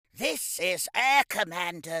This is Air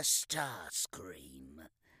Commander Starscream,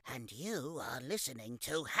 and you are listening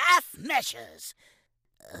to Half Measures.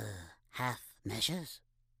 Half Measures?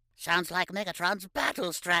 Sounds like Megatron's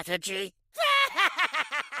battle strategy.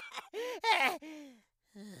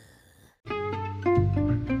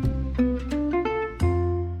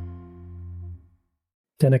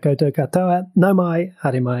 Tēnā koutou katoa, nau mai,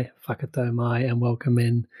 haere mai, whakatau mai, and welcome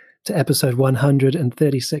in to episode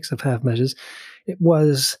 136 of Half Measures. It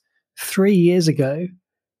was 3 years ago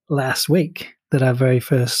last week that our very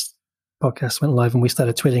first podcast went live and we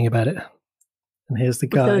started tweeting about it. And here's the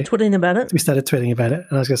guy. We started tweeting about it? We started tweeting about it.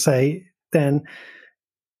 And I was going to say, Dan,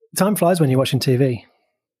 time flies when you're watching TV.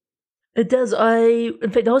 It does. In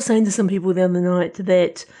fact, I was saying to some people the other night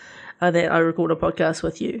that I record a podcast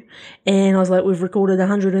with you. And I was like, we've recorded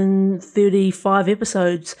 135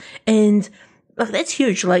 episodes. And that's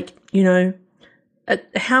huge. Like, you know,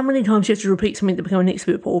 how many times you have to repeat something to become an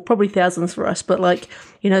expert, Paul? Probably thousands for us. But, like,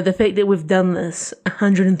 you know, the fact that we've done this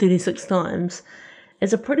 136 times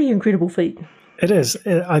is a pretty incredible feat. It is.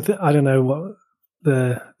 I don't know what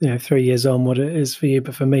the 3 years on what it is for you,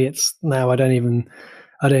 but for me, it's now I don't even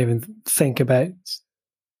think about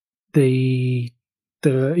the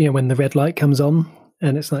when the red light comes on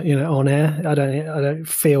and it's not on air. I don't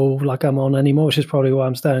feel like I'm on anymore, which is probably why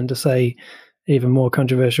I'm starting to say even more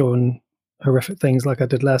controversial and horrific things like I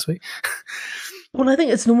did last week. Well, I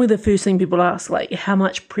think it's normally the first thing people ask, like, how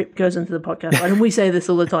much prep goes into the podcast? Right? And we say this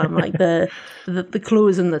all the time, like the clue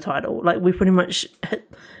is in the title. Like, we pretty much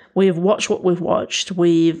we've watched what we've watched.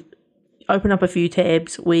 We've opened up a few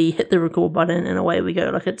tabs. We hit the record button and away we go.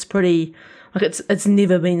 Like, it's pretty, like it's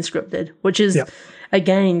never been scripted, which is,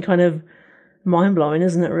 again, kind of mind-blowing,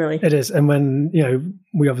 isn't it, really? It is. And when,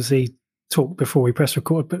 we obviously talk before we press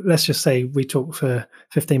record, but let's just say we talk for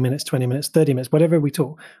 15 minutes, 20 minutes, 30 minutes, whatever we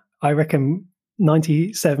talk, I reckon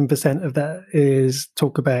 97% of that is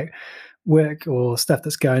talk about work or stuff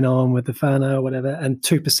that's going on with the whānau or whatever, and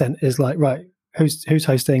 2% is like, right, who's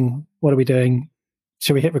hosting? What are we doing?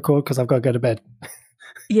 Should we hit record? Because I've got to go to bed.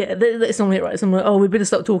 Yeah, that's normally it, right? So I'm like, we better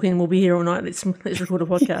stop talking. We'll be here all night. Let's record a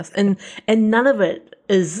podcast. and none of it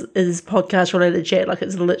is podcast related chat. Like,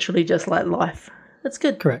 it's literally just like life. That's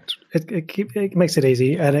good. Correct. It makes it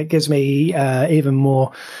easy, and it gives me even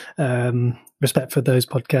more respect for those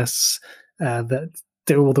podcasts that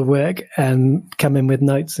do all the work and come in with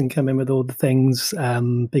notes and come in with all the things,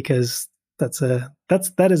 because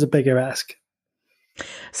that is a bigger ask.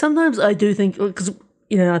 Sometimes I do think, because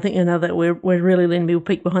I think now that we're really letting people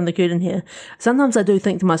peek behind the curtain here. Sometimes I do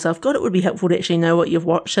think to myself, God, it would be helpful to actually know what you've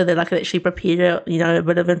watched so that I could actually prepare, a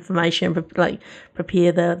bit of information,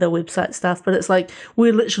 prepare the website stuff. But it's like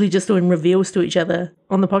we're literally just doing reveals to each other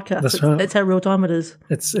on the podcast. That's right. That's how real time it is.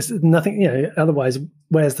 It's nothing, otherwise,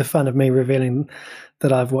 where's the fun of me revealing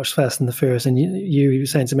that I've watched Fast and the Furious and you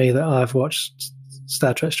saying to me that I've watched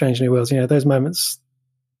Star Trek Strange New Worlds? Those moments,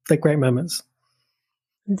 they're great moments.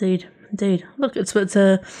 Indeed. Look, it's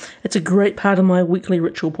a great part of my weekly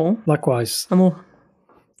ritual, Paul. Likewise. I'm all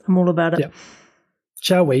about it. Yeah.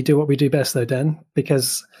 Shall we do what we do best, though, Dan?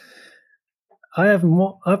 Because I've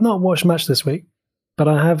not watched much this week, but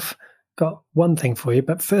I have got one thing for you.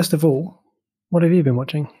 But first of all, what have you been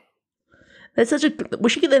watching? We should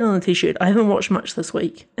get that on a t-shirt. I haven't watched much this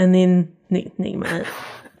week, and then next minute.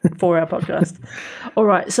 For our podcast. All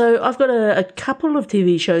right, so I've got a couple of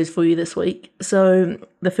TV shows for you this week. So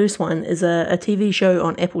the first one is a TV show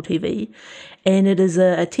on Apple TV, and it is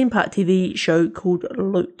a 10-part TV show called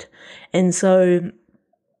Loot. And so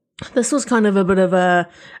this was kind of a bit of a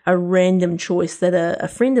random choice that a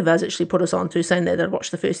friend of ours actually put us on to, saying that they'd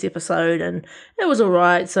watched the first episode and it was all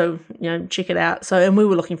right, so check it out. So, and we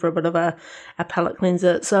were looking for a bit of a palate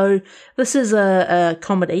cleanser. So this is a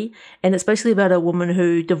comedy, and it's basically about a woman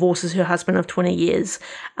who divorces her husband of 20 years,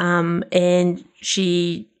 and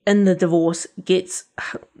she, in the divorce, gets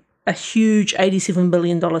a huge $87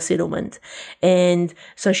 billion settlement. And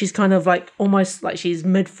so she's kind of like almost like she's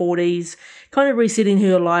mid-40s, kind of resetting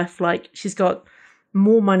her life. Like, she's got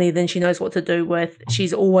more money than she knows what to do with.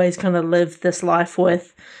 She's always kind of lived this life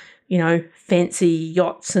with, fancy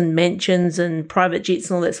yachts and mansions and private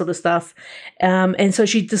jets and all that sort of stuff. And so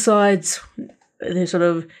she decides, sort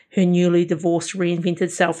of her newly divorced,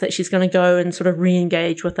 reinvented self, that she's going to go and sort of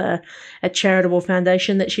re-engage with a charitable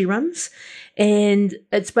foundation that she runs. And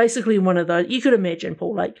it's basically one of those, you could imagine,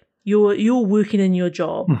 Paul, like you're working in your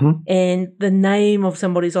job, and the name of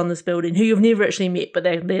somebody's on this building who you've never actually met, but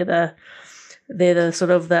they're the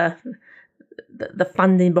sort of the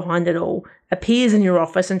funding behind it all, appears in your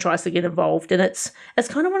office and tries to get involved. And it's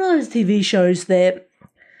kind of one of those TV shows that,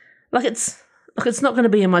 like, it's look, it's not going to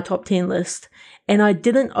be in my top 10 list, and I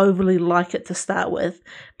didn't overly like it to start with,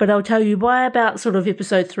 but I'll tell you, by about sort of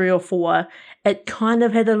episode 3 or 4, it kind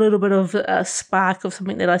of had a little bit of a spark of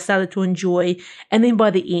something that I started to enjoy, and then by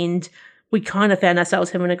the end, we kind of found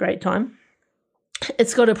ourselves having a great time.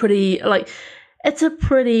 It's got a pretty,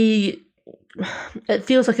 it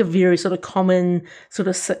feels like a very sort of common sort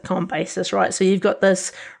of sitcom basis, right? So you've got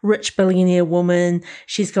this rich billionaire woman.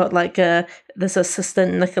 She's got like this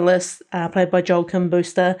assistant, Nicholas, played by Joel Kim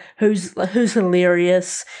Booster, who's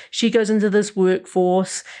hilarious. She goes into this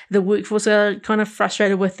workforce. The workforce are kind of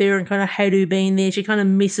frustrated with her and kind of hate her being there. She kind of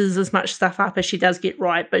messes as much stuff up as she does get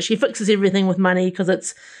right, but she fixes everything with money because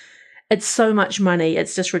it's so much money.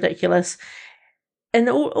 It's just ridiculous. And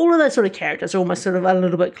all of those sort of characters are almost sort of a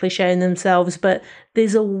little bit cliche in themselves, but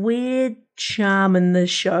there's a weird charm in this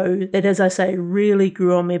show that, as I say, really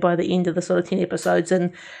grew on me by the end of the sort of 10 episodes,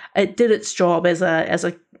 and it did its job as a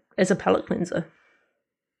palate cleanser.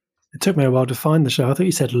 It took me a while to find the show. I thought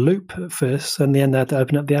you said Loop at first, and in the end I had to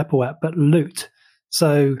open up the Apple app, but Loot.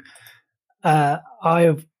 So I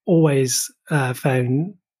have always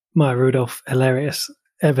found Maya Rudolph hilarious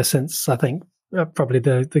ever since. I think probably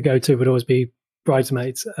the go-to would always be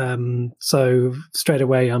Bridesmaids. So straight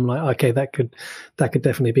away I'm like, okay, that could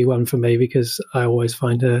definitely be one for me, because I always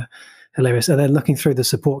find her hilarious. And then looking through the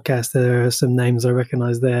support cast, there are some names I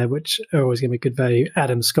recognize there which are always going to be good value.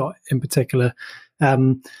 Adam Scott in particular.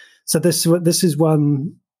 So this is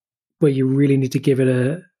one where you really need to give it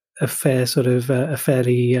a fair sort of a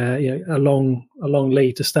fairly a long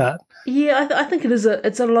lead to start. Yeah, I think it is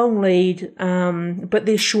it's a long lead, but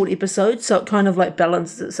they're short episodes, so it kind of like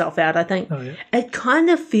balances itself out. I think It kind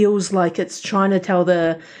of feels like it's trying to tell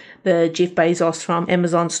the Jeff Bezos from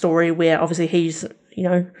Amazon story, where obviously he's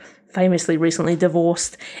famously recently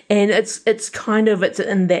divorced, and it's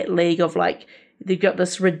in that league of like they've got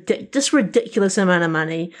this ridiculous amount of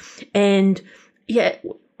money, and yeah.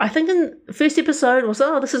 I think in the first episode was,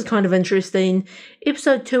 this is kind of interesting.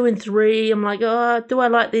 Episode 2 and 3, I'm like, do I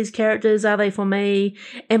like these characters? Are they for me?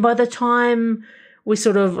 And by the time we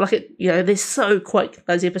sort of like it, they're so quick,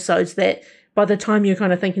 those episodes, that by the time you're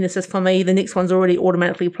kind of thinking this is for me, the next one's already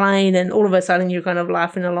automatically playing, and all of a sudden you're kind of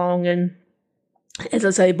laughing along. And as I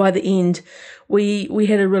say, by the end, we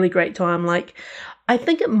had a really great time. Like, I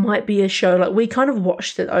think it might be a show, like we kind of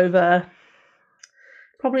watched it over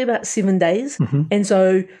probably about 7 days. Mm-hmm. And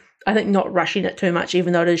so I think not rushing it too much,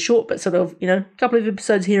 even though it is short, but sort of, a couple of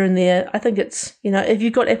episodes here and there. I think it's, if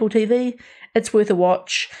you've got Apple TV, it's worth a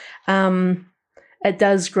watch. It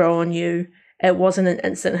does grow on you. It wasn't an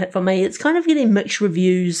instant hit for me. It's kind of getting mixed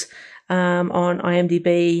reviews on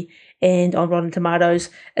IMDb and on Rotten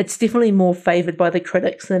Tomatoes. It's definitely more favoured by the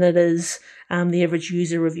critics than it is the average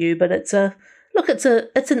user review, but it's an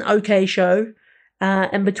okay show.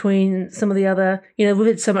 And between some of the other, we've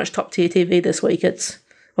had so much top tier TV this week.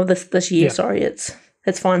 This year. Sorry, it's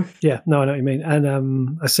fine. Yeah, no, I know what you mean.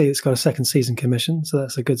 And I see it's got a second season commission, so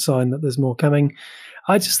that's a good sign that there's more coming.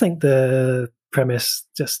 I just think the premise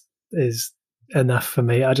just is enough for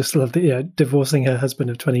me. I just love that, divorcing her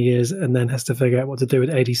husband of 20 years and then has to figure out what to do with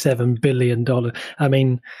 $87 billion. I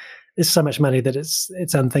mean, it's so much money that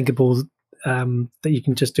it's unthinkable that you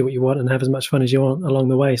can just do what you want and have as much fun as you want along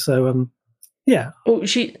the way. So, yeah. Well,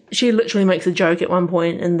 she literally makes a joke at one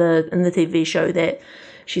point in the TV show that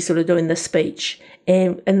she's sort of doing this speech,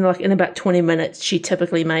 and like in about 20 minutes, she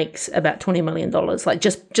typically makes about $20 million, like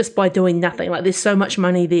just by doing nothing. Like there's so much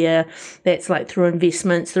money there that's like through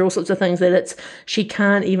investments, there are all sorts of things that she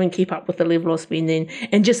can't even keep up with the level of spending,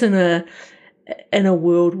 and just in a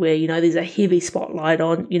world where there's a heavy spotlight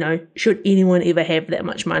on should anyone ever have that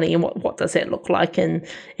much money, and what does that look like, and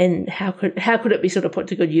how could it be sort of put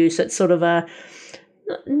to good use? It's sort of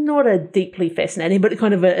not a deeply fascinating, but it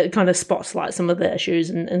kind of spotlights some of the issues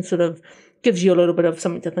and sort of gives you a little bit of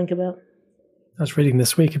something to think about. I was reading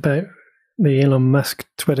this week about the Elon Musk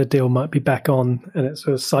Twitter deal might be back on, and it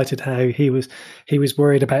sort of cited how he was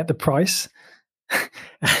worried about the price.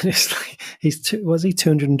 And it's like was he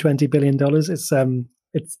 $220 billion?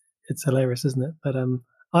 It's hilarious, isn't it? But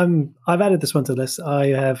I've added this one to the list.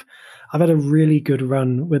 I've had a really good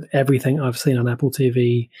run with everything I've seen on Apple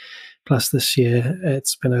TV Plus this year.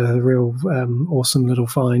 It's been a real awesome little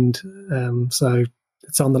find. So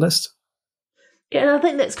it's on the list. Yeah, and I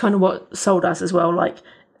think that's kind of what sold us as well. Like,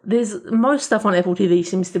 there's most stuff on Apple TV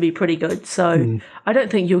seems to be pretty good, so I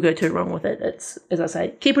don't think you'll go too wrong with it. It's, as I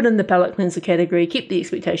say, keep it in the palate cleanser category, keep the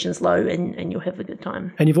expectations low, and you'll have a good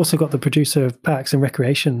time. And you've also got the producer of Parks and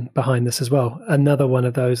Recreation behind this as well. Another one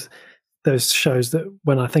of those shows that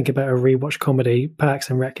when I think about a rewatch comedy, Parks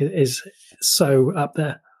and Rec is so up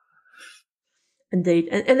there. Indeed.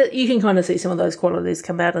 And you can kind of see some of those qualities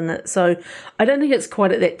come out in it. So I don't think it's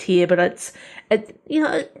quite at that tier, but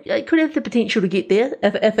it could have the potential to get there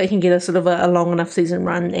if it can get a sort of a long enough season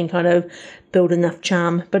run and kind of build enough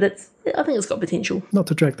charm. But I think it's got potential. Not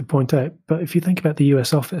to drag the point out, but if you think about the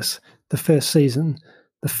US Office, the first season,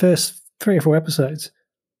 the first 3 or 4 episodes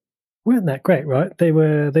weren't that great, right? They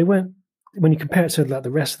weren't, when you compare it to like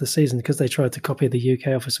the rest of the season, because they tried to copy the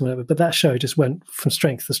UK Office and whatever, but that show just went from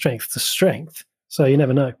strength to strength to strength. So you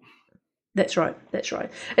never know. That's right.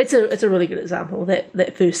 It's a really good example.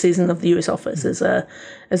 That first season of the US Office is a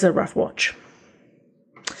rough watch.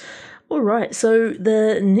 All right, so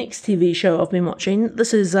the next TV show I've been watching,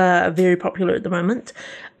 this is very popular at the moment.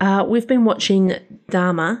 We've been watching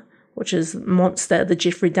Dahmer, which is Monster, the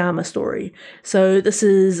Jeffrey Dahmer story. So this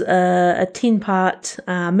is a 10-part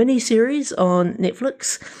mini-series on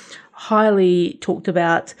Netflix, highly talked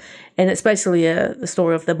about, and it's basically the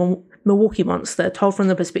story of the Milwaukee Monster, told from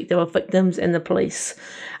the perspective of victims and the police.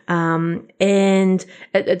 And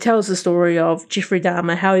it tells the story of Jeffrey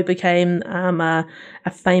Dahmer, how he became a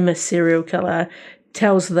famous serial killer,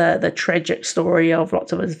 tells the tragic story of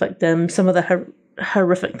lots of his victims, some of the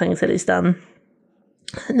horrific things that he's done.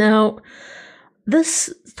 Now,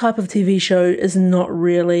 this type of TV show is not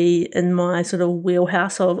really in my sort of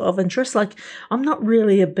wheelhouse of interest. Like, I'm not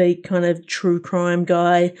really a big kind of true crime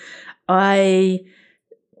guy. I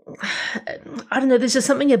don't know, there's just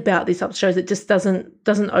something about these types of shows that just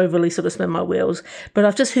doesn't overly sort of spin my wheels. But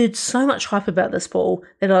I've just heard so much hype about this, Paul,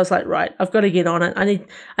 that I was like, right, I've got to get on it.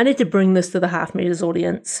 I need to bring this to the Half Measures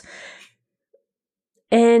audience.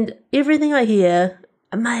 And everything I hear,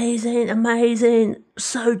 amazing,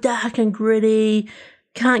 so dark and gritty,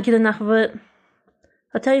 can't get enough of it.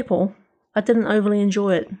 I tell you, Paul, I didn't overly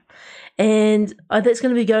enjoy it. And that's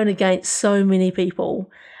going to be going against so many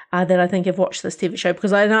people that I think have watched this TV show,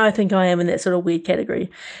 because I think I am in that sort of weird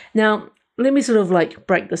category. Now, let me sort of like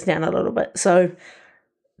break this down a little bit. So,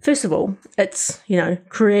 first of all, it's,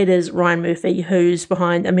 creators Ryan Murphy, who's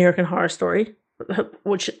behind American Horror Story,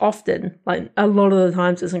 which often, like a lot of the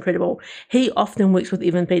times, is incredible. He often works with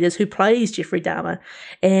Evan Peters, who plays Jeffrey Dahmer.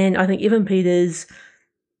 And I think Evan Peters,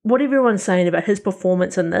 what everyone's saying about his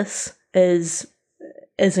performance in this is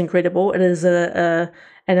incredible. It is an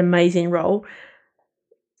amazing role.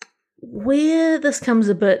 Where this comes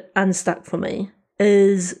a bit unstuck for me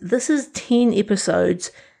is this is 10 episodes,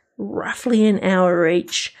 roughly an hour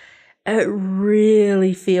each. It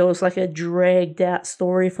really feels like a dragged out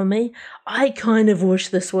story for me. I kind of wish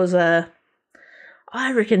this was I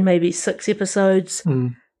reckon maybe 6 episodes.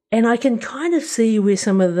 And I can kind of see where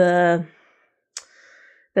some of the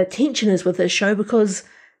tension is with this show, because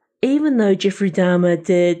even though Jeffrey Dahmer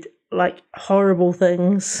did like horrible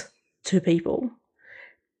things to people,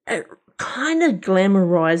 it kind of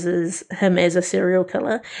glamorizes him as a serial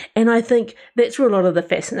killer. And I think that's where a lot of the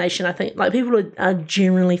fascination, I think, like people are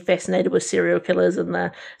generally fascinated with serial killers and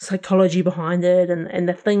the psychology behind it and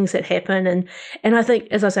the things that happen. And I think,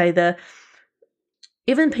 as I say, the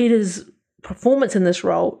Evan Peters' performance in this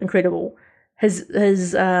role, incredible. His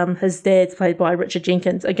dad's played by Richard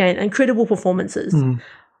Jenkins. Again, incredible performances.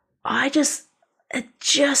 It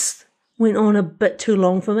just went on a bit too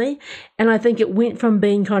long for me. And I think it went from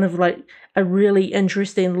being kind of like a really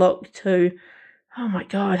interesting look to, oh my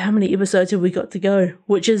God, how many episodes have we got to go?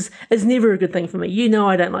 Which is never a good thing for me.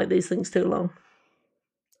 I don't like these things too long.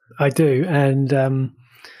 I do. And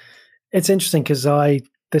it's interesting because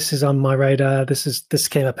this is on my radar. This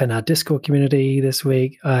came up in our Discord community this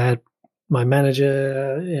week. I had my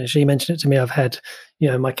manager, she mentioned it to me. I've had,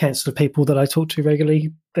 my council of people that I talk to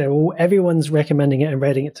regularly. Everyone's recommending it and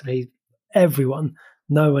rating it to me. Everyone.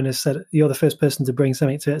 No one has said it. You're the first person to bring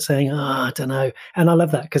something to it saying, I don't know. And I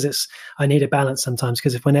love that because I need a balance sometimes,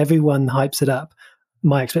 because when everyone hypes it up,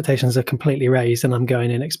 my expectations are completely raised and I'm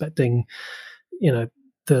going in expecting,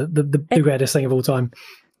 the greatest thing of all time.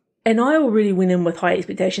 And I already went in with high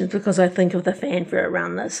expectations because I think of the fanfare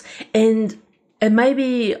around this. And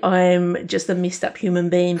maybe I'm just a messed up human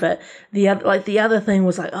being, but the other thing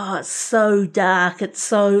was like, oh, it's so dark. It's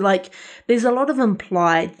so like, there's a lot of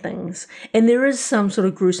implied things, and there is some sort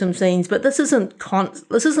of gruesome scenes, but this isn't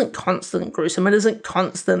constant gruesome. It isn't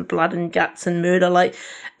constant blood and guts and murder. Like,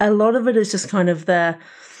 a lot of it is just kind of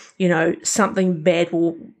something bad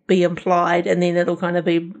will be implied, and then it'll kind of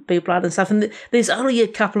be blood and stuff. And there's only a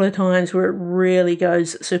couple of times where it really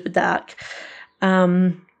goes super dark.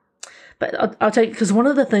 But I'll take, because one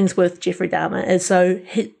of the things with Jeffrey Dahmer is, so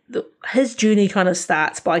his journey kind of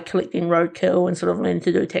starts by collecting roadkill and sort of learning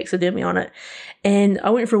to do taxidermy on it. And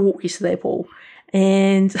I went for a walk yesterday, Paul,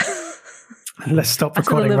 and Let's stop I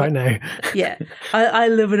sort of recording live- right now. Yeah, I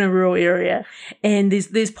live in a rural area, and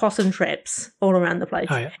there's possum traps all around the place,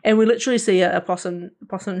 Oh, yeah. and we literally see a possum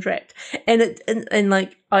trapped, and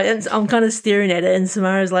I'm kind of staring at it, and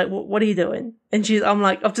Samara's like, "What are you doing?" And I'm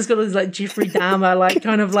like, "I've just got this like Jeffrey Dahmer, like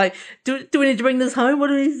kind of like, do we need to bring this home? What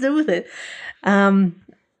do we need to do with it?"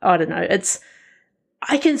 I don't know.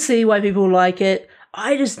 I can see why people like it.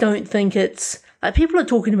 I just don't think it's like people are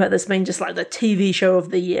talking about this being just like the TV show of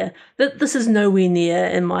the year. This is nowhere near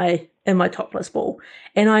in my top list ball,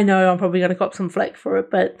 and I know I'm probably going to cop some flack for it,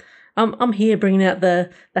 but I'm here bringing out the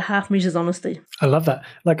half measures honesty. I love that.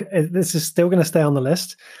 Like, this is still going to stay on the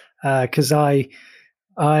list because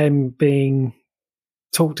I'm being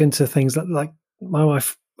talked into things that, like, my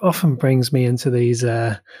wife often brings me into these.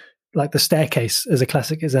 Like The Staircase is a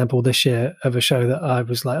classic example this year of a show that I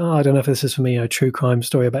was like, oh, I don't know if this is for me, a true crime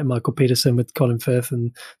story about Michael Peterson with Colin Firth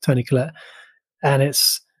and Toni Collette. And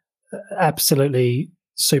it's absolutely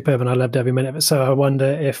superb and I loved every minute of it. So I wonder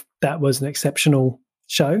if that was an exceptional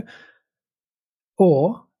show,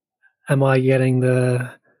 or am I getting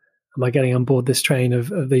on board this train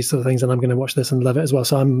of these sort of things and I'm going to watch this and love it as well?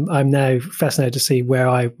 So I'm now fascinated to see where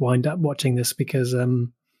I wind up watching this because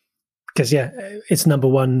yeah, it's number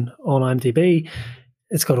one on IMDb.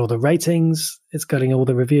 It's got all the ratings. It's getting all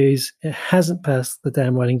the reviews. It hasn't passed the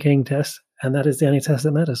Dan Whiting King test, and that is the only test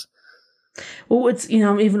that matters. Well, it's,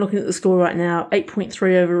 I'm even looking at the score right now,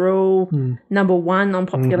 8.3 overall, number one on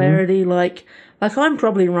popularity. Mm-hmm. Like I'm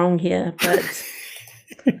probably wrong here,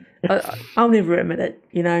 but I'll never admit it.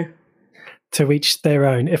 To each their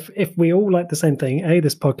own. If we all like the same thing, A,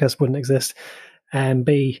 this podcast wouldn't exist, and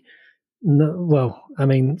B, no, well, I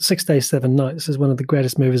mean, 6 Days, 7 Nights is one of the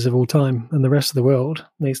greatest movies of all time, and the rest of the world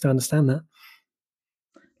needs to understand that.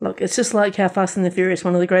 Look, it's just like how Fast and the Furious,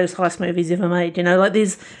 one of the greatest heist movies ever made. Like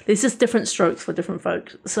there's just different strokes for different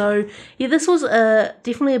folks. So yeah, this was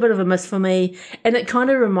definitely a bit of a miss for me, and it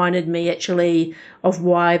kind of reminded me actually of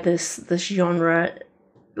why this genre,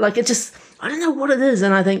 like it just, I don't know what it is,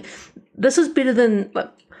 and I think this is better than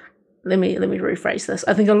like. Let me rephrase this.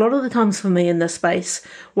 I think a lot of the times for me in this space,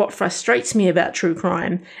 what frustrates me about true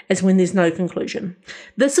crime is when there's no conclusion.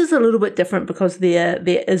 This is a little bit different because there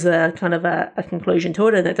is a kind of a conclusion to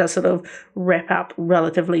it, and it does sort of wrap up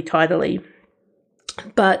relatively tidily.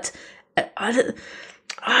 But I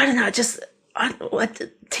don't know. Just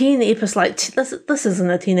 10 episodes, like this isn't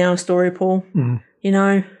a 10-hour story, Paul.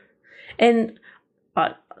 And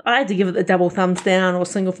I had to give it the double thumbs down or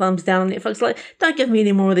single thumbs down on Netflix. Like, don't give me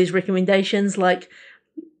any more of these recommendations. Like,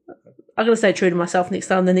 I've got to stay true to myself next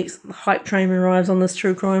time the next hype train arrives on this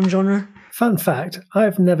true crime genre. Fun fact,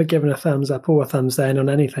 I've never given a thumbs up or a thumbs down on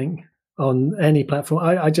anything on any platform.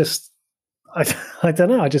 I don't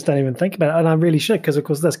know. I just don't even think about it. And I really should, because, of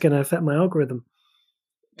course, that's going to affect my algorithm.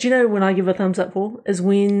 Do you know when I give a thumbs up, Paul? Is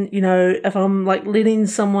when, if I'm, like, letting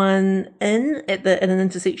someone in at an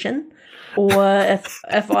intersection, or if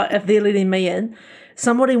they're letting me in.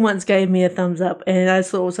 Somebody once gave me a thumbs up and I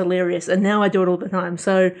thought it was hilarious, and now I do it all the time.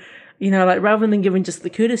 So, like rather than giving just the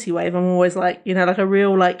courtesy wave, I'm always like, like a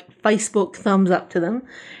real like Facebook thumbs up to them.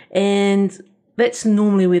 And that's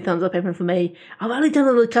normally where thumbs up happen for me. I've only done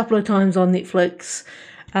it a couple of times on Netflix.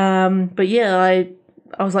 But yeah,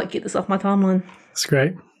 I was like, get this off my timeline. It's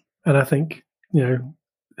great. And I think,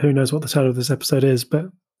 who knows what the title of this episode is, but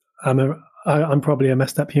I'm probably a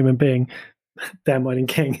messed up human being. Dan Whiting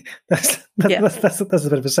King. That's a bit of a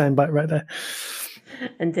soundbite right there.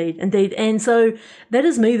 Indeed. And so that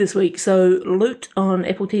is me this week. So Loot on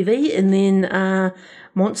Apple TV, and then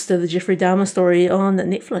Monster, the Jeffrey Dahmer story on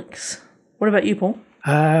Netflix. What about you, Paul?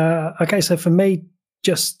 Okay, so for me,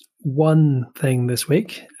 just one thing this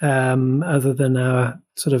week, other than our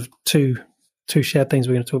sort of two shared things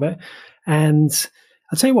we're going to talk about. And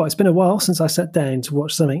I'll tell you what, it's been a while since I sat down to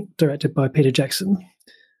watch something directed by Peter Jackson,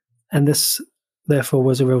 and this, therefore,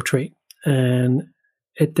 was a real treat, and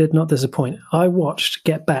it did not disappoint. I watched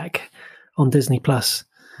Get Back on Disney+,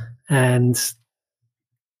 and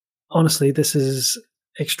honestly, this is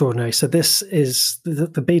extraordinary. So this is the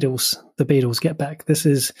Beatles, the Beatles Get Back. This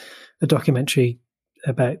is a documentary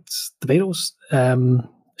about the Beatles,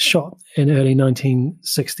 shot in early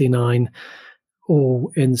 1969,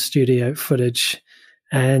 all in studio footage.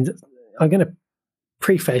 And I'm going to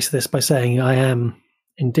preface this by saying I am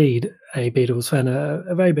indeed a Beatles fan,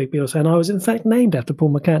 a very big Beatles fan. I was in fact named after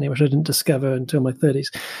Paul McCartney, which I didn't discover until my 30s.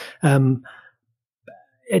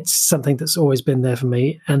 It's something that's always been there for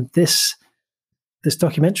me. And this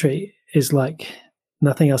documentary is like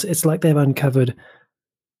nothing else. It's like they've uncovered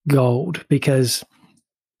gold, because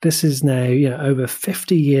this is now, over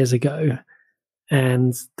 50 years ago,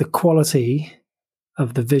 and the quality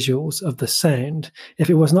of the visuals, of the sound. If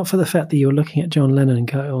it was not for the fact that you're looking at John Lennon and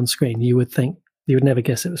Kurt on screen, you would think, you would never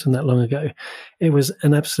guess it was from that long ago. It was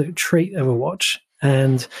an absolute treat of a watch.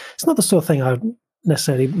 And it's not the sort of thing I would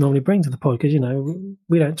necessarily normally bring to the pod, because,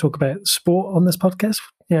 we don't talk about sport on this podcast.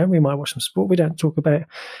 We might watch some sport. We don't talk about,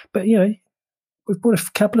 but, we've brought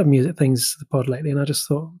a couple of music things to the pod lately, and I just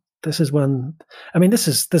thought this is one. I mean, this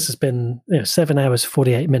has been 7 hours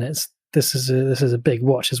 48 minutes. This is a big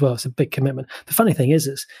watch as well. It's a big commitment. The funny thing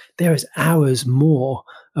is there is hours more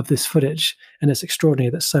of this footage, and it's extraordinary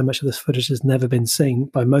that so much of this footage has never been seen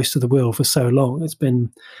by most of the world for so long. It's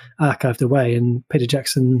been archived away, and Peter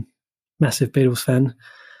Jackson, massive Beatles fan,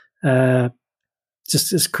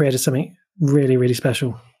 just created something really, really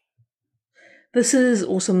special. This is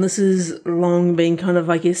awesome. This has long been kind of,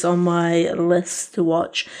 I guess, on my list to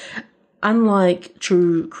watch. Unlike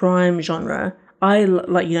true crime genre, I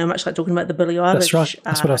much like talking about the Billie Eilish. That's right.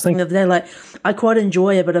 That's what I was thinking. The other day, I quite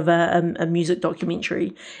enjoy a bit of a music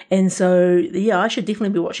documentary, and so yeah, I should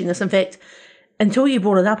definitely be watching this. In fact, until you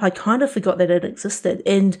brought it up, I kind of forgot that it existed,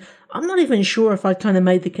 and I'm not even sure if I kind of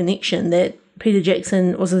made the connection that Peter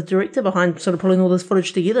Jackson was the director behind sort of pulling all this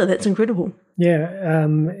footage together. That's incredible. Yeah,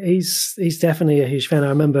 he's definitely a huge fan. I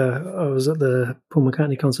remember I was at the Paul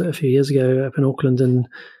McCartney concert a few years ago up in Auckland, and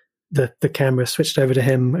the camera switched over to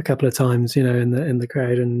him a couple of times, in the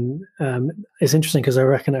crowd. And it's interesting because I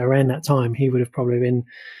reckon around that time he would have probably been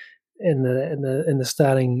in the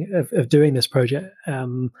starting of doing this project.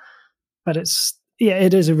 But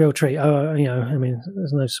it is a real treat. I mean,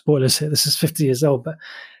 there's no spoilers here. This is 50 years old, but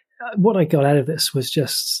what I got out of this was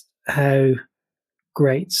just how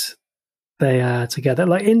great they are together.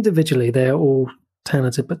 Like individually, they're all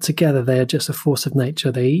talented, but together they are just a force of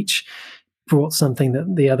nature. They each brought something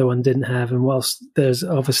that the other one didn't have. And whilst there's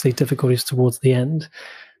obviously difficulties towards the end,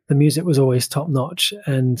 the music was always top notch.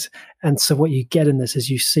 And so what you get in this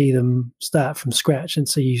is you see them start from scratch. And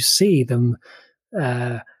so you see them,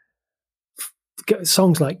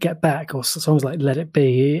 songs like Get Back or songs like Let It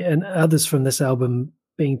Be and others from this album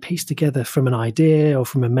being pieced together from an idea or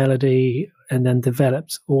from a melody and then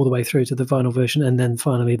developed all the way through to the vinyl version, and then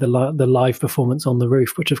finally the live performance on the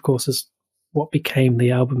roof, which of course is what became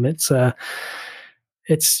the album. It's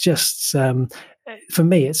just for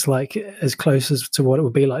me, it's like as close as to what it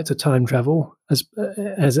would be like to time travel, as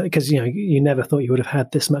because you never thought you would have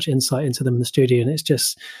had this much insight into them in the studio, and it's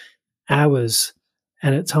just hours.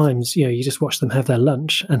 And at times, you just watch them have their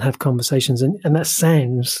lunch and have conversations, and that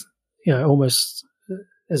sounds, almost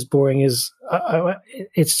as boring as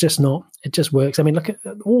it's just not. It just works. I mean, look at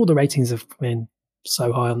all the ratings have been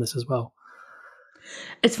so high on this as well.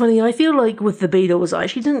 It's funny, I feel like with the Beatles, I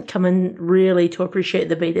actually didn't come in really to appreciate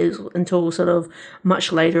the Beatles until sort of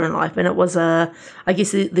much later in life. And it was, I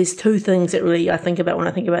guess there's two things that really I think about when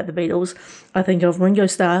I think about the Beatles. I think of Ringo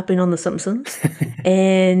Starr being on The Simpsons,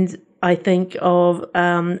 and I think of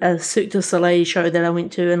a Cirque du Soleil show that I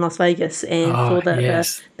went to in Las Vegas and saw the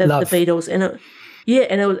Beatles.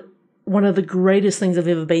 And it was one of the greatest things I've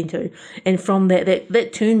ever been to. And from that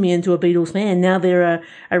turned me into a Beatles fan. Now they're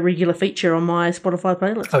a regular feature on my Spotify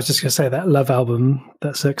playlist. I was just going to say that Love album,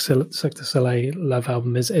 that Cirque du Soleil Love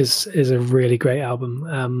album is a really great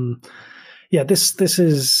album. This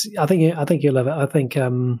is, I think you'll love it. I think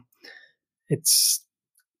it's,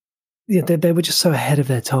 they were just so ahead of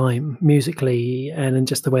their time musically and in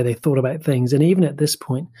just the way they thought about things. And even at this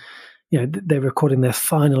point, they're recording their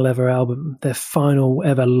final ever album, their final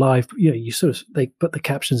ever live. They put the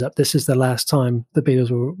captions up. This is the last time the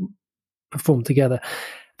Beatles will perform together.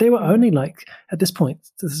 They were only at this point,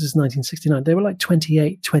 this is 1969, they were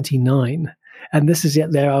 28, 29. And this is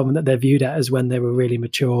yet their album that they're viewed at as when they were really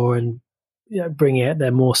mature and bringing out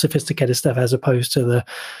their more sophisticated stuff, as opposed to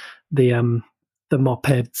the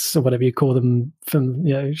mopeds or whatever you call them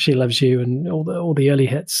from, She Loves You and all the early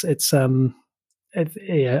hits. It's, I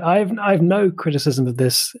have no criticism of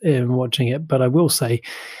this in watching it, but I will say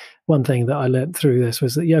one thing that I learned through this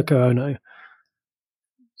was that Yoko Ono,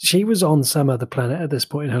 she was on some other planet at this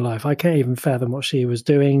point in her life. I can't even fathom what she was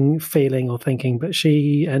doing, feeling, or thinking, but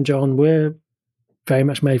she and John were very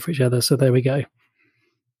much made for each other. So there we go.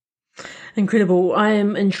 Incredible. I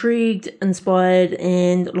am intrigued, inspired,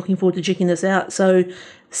 and looking forward to checking this out. So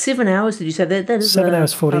 7 hours, did you say? That is 7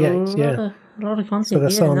 hours 48, a lot of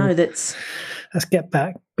content. So Let's Get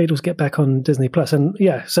Back. Beatles Get Back on Disney Plus, and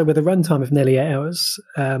so with a runtime of nearly 8 hours,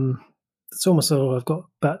 it's almost all I've got.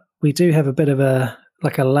 But we do have a bit of a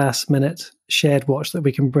last minute shared watch that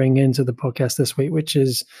we can bring into the podcast this week, which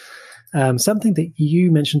is something that you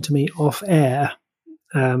mentioned to me off air,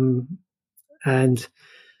 and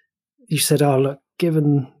you said, "Oh, look,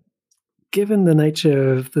 given the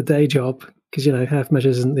nature of the day job, because, Half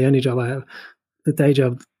Measures isn't the only job I have. The day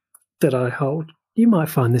job that I hold, you might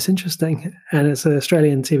find this interesting. And it's an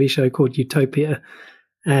Australian TV show called Utopia.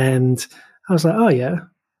 And I was like, oh, yeah,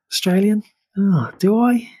 Australian? Oh, do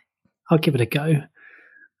I? I'll give it a go.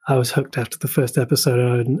 I was hooked after the first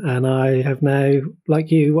episode, and I have now, like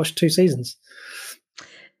you, watched 2 seasons.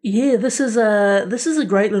 Yeah, this is a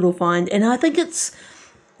great little find, and I think it's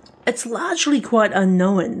largely quite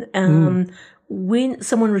unknown. When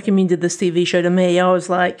someone recommended this TV show to me, I was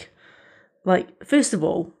like, first of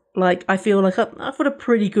all, like, I feel like I've got a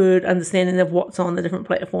pretty good understanding of what's on the different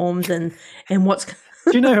platforms and what's.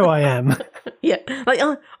 Do you know who I am? Yeah, like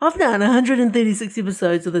I've done 136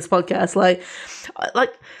 episodes of this podcast. Like,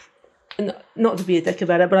 not to be a dick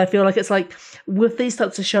about it, but I feel like it's like with these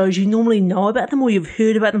types of shows, you normally know about them or you've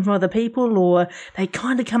heard about them from other people, or they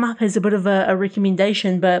kind of come up as a bit of a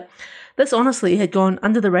recommendation. But this honestly had gone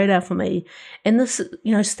under the radar for me, and this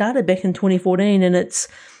started back in 2014. And it's,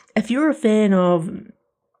 if you're a fan of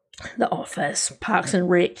The Office, Parks and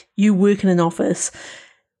Rec, you work in an office,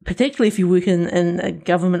 particularly if you work in a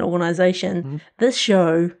government organisation, this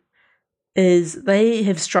show they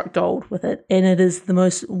have struck gold with it, and it is the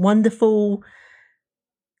most wonderful,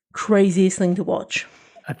 craziest thing to watch.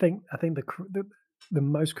 I think the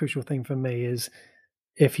most crucial thing for me is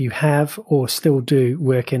if you have or still do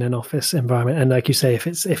work in an office environment, and like you say, if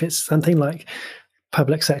it's something like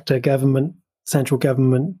public sector, government, central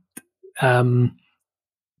government,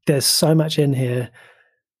 there's so much in here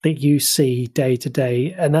that you see day to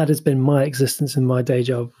day, and that has been my existence in my day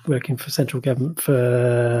job, working for central government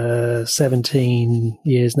for 17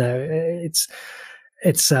 years now.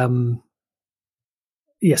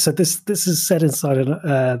 So this is set inside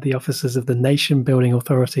the offices of the Nation Building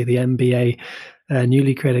Authority, the NBA, a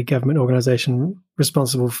newly created government organisation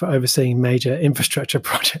responsible for overseeing major infrastructure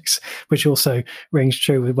projects, which also rings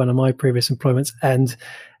true with one of my previous employments. And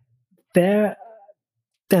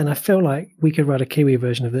Dan, I feel like we could write a Kiwi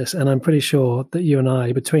version of this, and I'm pretty sure that you and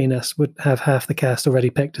I, between us, would have half the cast already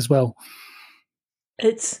picked as well.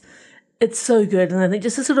 It's so good, and I think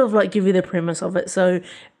just to sort of like give you the premise of it. So,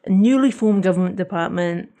 a newly formed government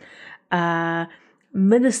department,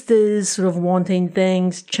 ministers sort of wanting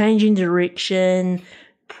things, changing direction,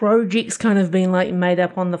 projects kind of being like made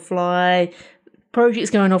up on the fly, projects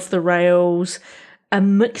going off the rails, a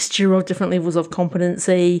mixture of different levels of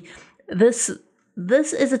competency.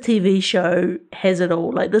 This is a TV show, has it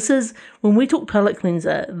all. Like, this is, when we talk palate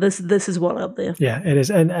cleanser, this is what up there. Yeah, it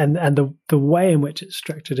is. And the way in which it's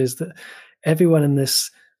structured is that everyone in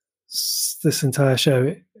this entire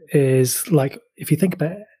show is like, if you think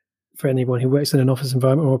about it, for anyone who works in an office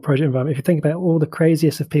environment or a project environment, if you think about all the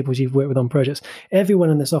craziest of people you've worked with on projects, everyone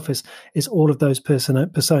in this office is all of those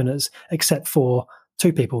personas except for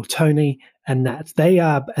 2 people, Tony and Nat. They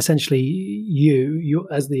are essentially you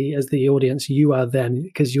as the audience. You are them,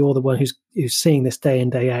 because you're the one who's seeing this day in,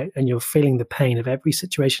 day out, and you're feeling the pain of every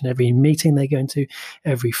situation, every meeting they go into,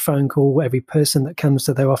 every phone call, every person that comes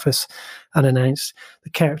to their office unannounced. The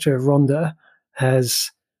character of Rhonda has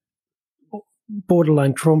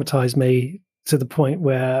borderline traumatized me to the point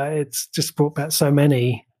where it's just brought back so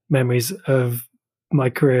many memories of my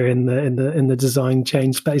career in the design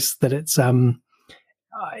change space that it's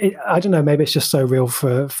I don't know, maybe it's just so real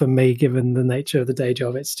for me, given the nature of the day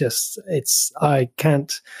job. I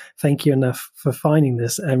can't thank you enough for finding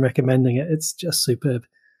this and recommending it. It's just superb.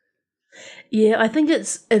 Yeah, I think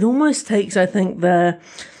it almost takes, I think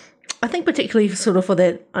particularly sort of for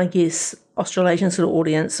that, I guess, Australasian sort of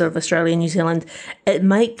audience, sort of Australia, New Zealand, it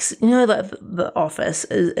makes, like the Office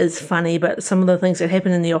is funny, but some of the things that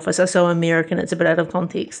happen in the Office are so American, it's a bit out of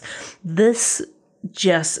context. This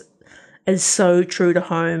just is so true to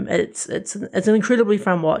home. It's an incredibly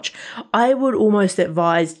fun watch. I would almost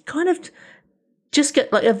advise kind of just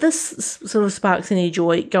get, like, if this sort of sparks any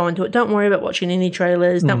joy, go into it. Don't worry about watching any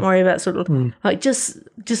trailers. Don't worry about sort of like just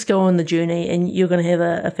go on the journey, and you're going to have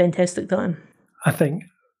a fantastic time. I think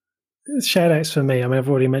shout outs for me. I mean, I've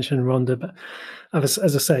already mentioned Rhonda, but as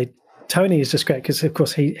I say, Tony is just great because, of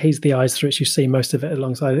course, he's the eyes through which you see most of it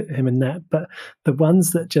alongside him and Nat. But the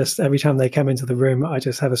ones that just every time they come into the room, I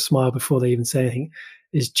just have a smile before they even say anything,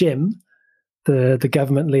 is Jim, the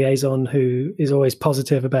government liaison, who is always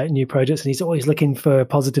positive about new projects, and he's always looking for a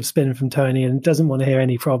positive spin from Tony and doesn't want to hear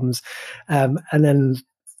any problems. And then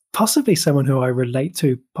possibly someone who I relate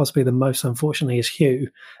to possibly the most, unfortunately, is Hugh.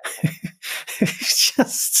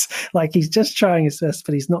 He's just trying his best,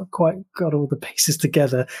 but he's not quite got all the pieces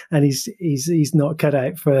together, and he's not cut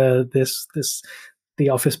out for the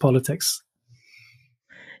office politics.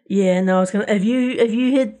 Yeah, no, I was gonna. If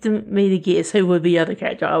you had me to guess who would be the other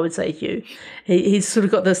character, I would say Hugh. He's sort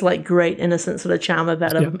of got this like great innocent sort of charm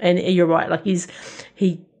about him, and you're right. Like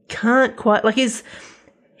he can't quite like he's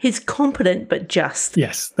competent but just.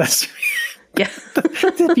 Yes, that's. Yeah.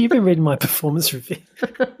 Have you been reading my performance review?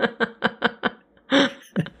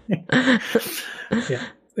 Yeah,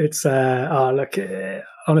 it's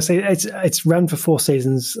honestly, it's run for 4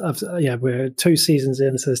 seasons. We're 2 seasons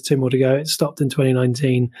in, so there's 2 more to go. It stopped in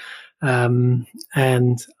 2019, and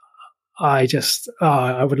I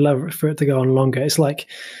would love for it to go on longer. It's like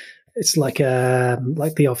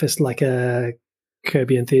The Office, like a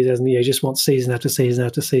Kirby Enthusiasm. You just want season after season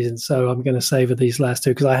after season. So I'm going to savor these last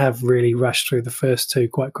 2 because I have really rushed through the first 2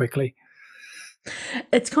 quite quickly.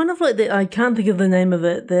 It's kind of like I can't think of the name of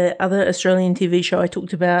it. The other Australian TV show I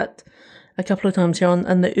talked about a couple of times here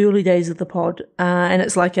in the early days of the pod, and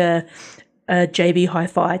it's like a JB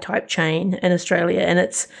Hi-Fi type chain in Australia, and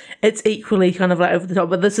it's equally kind of like over the top.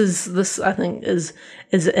 But this I think is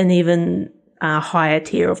an even higher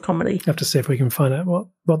tier of comedy. I have to see if we can find out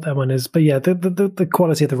what that one is. But yeah, the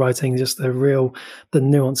quality of the writing, just the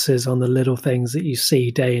nuances on the little things that you see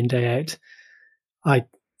day in, day out.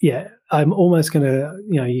 I'm almost going to,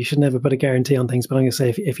 you should never put a guarantee on things, but I'm going to say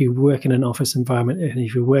if you work in an office environment and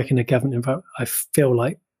if you work in a government environment, I feel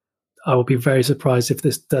like I will be very surprised if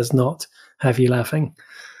this does not have you laughing.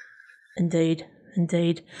 Indeed.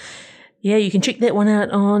 Yeah, you can check that one out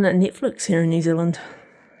on Netflix here in New Zealand.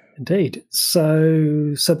 Indeed.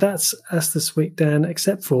 So that's us this week, Dan,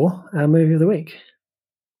 except for our movie of the week.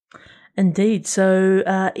 Indeed. So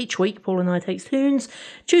each week, Paul and I take turns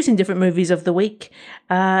choosing different movies of the week.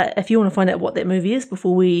 If you want to find out what that movie is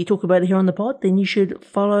before we talk about it here on the pod, then you should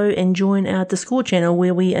follow and join our Discord channel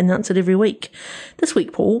where we announce it every week. This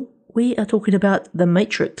week, Paul, we are talking about The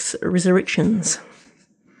Matrix Resurrections.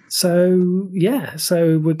 So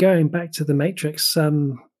we're going back to The Matrix.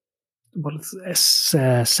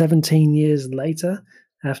 17 years later,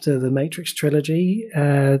 after the Matrix trilogy,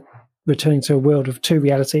 returning to a world of 2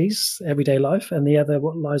 realities, everyday life, and the other,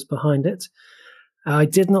 what lies behind it. I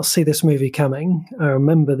did not see this movie coming. I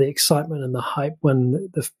remember the excitement and the hype when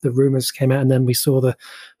the rumors came out, and then we saw the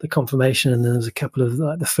confirmation, and then there was a couple of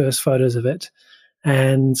the first photos of it,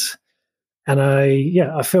 and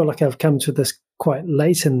I feel like I've come to this quite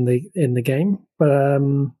late in the game, but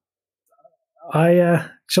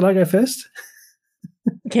shall I go first?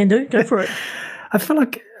 Can do. Go for it. I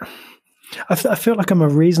feel like I'm a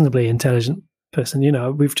reasonably intelligent person.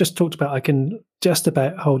 We've just talked about I can just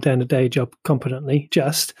about hold down a day job competently.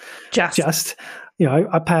 Just.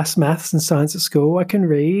 I passed maths and science at school. I can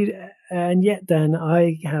read, and yet then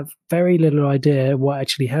I have very little idea what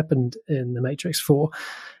actually happened in The Matrix 4.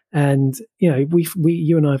 And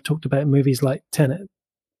you and I have talked about movies like Tenet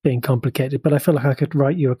being complicated, but I feel like I could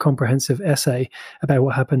write you a comprehensive essay about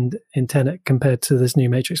what happened in Tenet compared to this new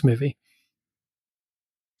Matrix movie.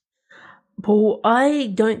 Paul,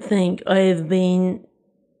 I don't think I have been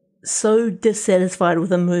so dissatisfied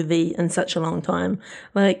with a movie in such a long time.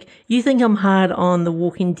 Like, you think I'm hard on The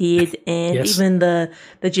Walking Dead and yes. even the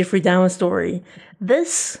Jeffrey Dahmer story.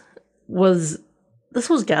 This was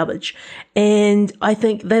garbage. And I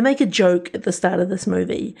think they make a joke at the start of this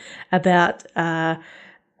movie about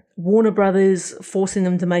Warner Brothers forcing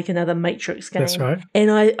them to make another Matrix game. That's right.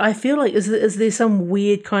 And I feel like is there some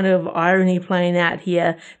weird kind of irony playing out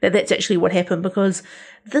here that that's actually what happened? Because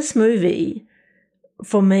this movie,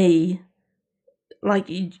 for me, like,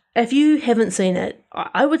 if you haven't seen it,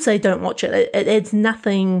 I would say don't watch it. It adds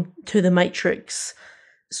nothing to the Matrix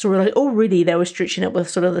story. Like, already they were stretching it with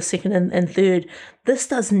sort of the second and third. This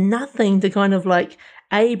does nothing to kind of like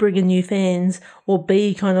A, bring in new fans, or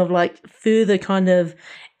B, kind of like further kind of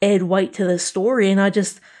add weight to the story. And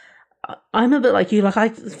I'm a bit like you. Like, I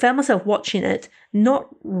found myself watching it, not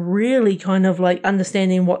really kind of like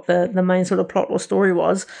understanding what the main sort of plot or story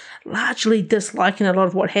was, largely disliking a lot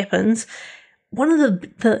of what happens. One of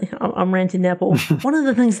I'm ranting now, Paul. One of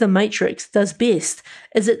the things The Matrix does best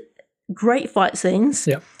is it great fight scenes.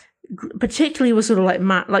 Yeah. Particularly with sort of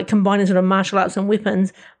like combining sort of martial arts and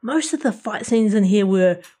weapons. Most of the fight scenes in here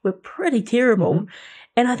were pretty terrible. Mm-hmm.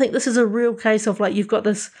 And I think this is a real case of like, you've got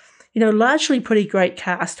this, largely pretty great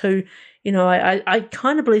cast who, I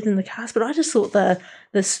kind of believed in the cast, but I just thought the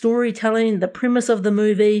storytelling, the premise of the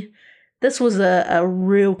movie, this was a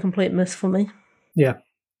real complete miss for me. Yeah.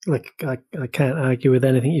 Like, I can't argue with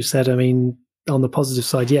anything you said. I mean, on the positive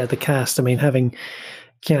side, yeah, the cast, I mean, having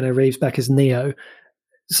Keanu Reeves back as Neo,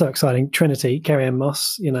 so exciting. Trinity, Carrie-Anne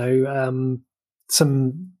Moss,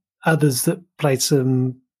 some others that played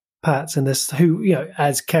some parts in this who,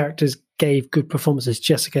 as characters gave good performances.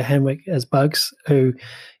 Jessica Henwick as Bugs, who,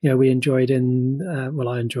 we enjoyed I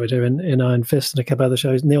enjoyed her in Iron Fist and a couple other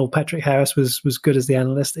shows. Neil Patrick Harris was good as the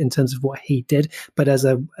analyst in terms of what he did, but as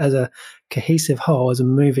a cohesive whole, as a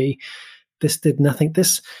movie, this did nothing.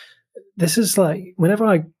 This is like, whenever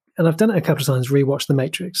and I've done it a couple of times, rewatch The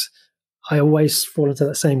Matrix, I always fall into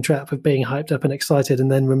that same trap of being hyped up and excited,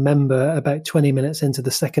 and then remember about 20 minutes into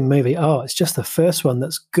the second movie, it's just the first one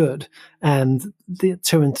that's good, and the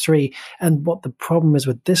 2 and 3. And what the problem is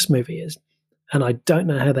with this movie is, and I don't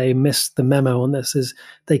know how they missed the memo on this, is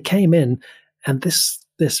they came in, and this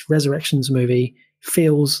Resurrections movie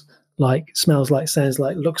feels like, smells like, sounds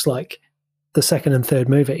like, looks like the second and third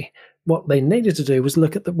movie. What they needed to do was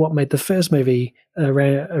look at what made the first movie a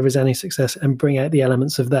resounding success and bring out the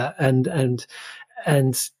elements of that, and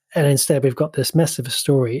instead we've got this mess of a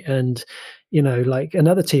story. And like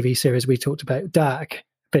another TV series we talked about, Dark,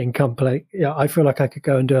 being complete. I feel like I could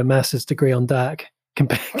go and do a master's degree on Dark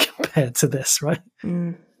compared to this, right?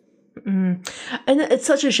 And it's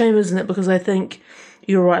such a shame, isn't it? Because I think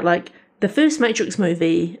you're right. Like the first Matrix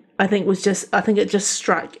movie, I think it just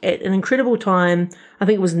struck at an incredible time. I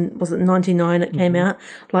think was it 99 it came out.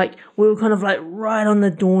 Like we were kind of like right on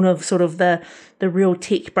the dawn of sort of the real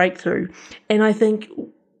tech breakthrough. And I think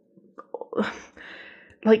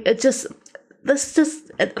like the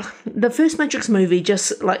first Matrix movie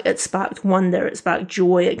just like it sparked wonder, it sparked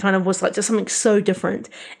joy. It kind of was like just something so different.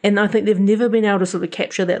 And I think they've never been able to sort of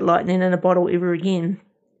capture that lightning in a bottle ever again.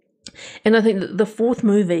 And I think that the fourth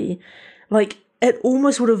movie, like, it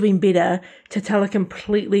almost would have been better to tell a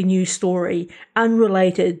completely new story,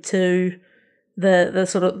 unrelated to the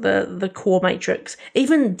sort of the core Matrix.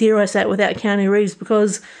 Even, dare I say it, without Keanu Reeves,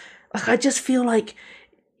 because like, I just feel like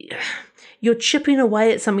you're chipping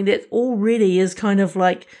away at something that already is kind of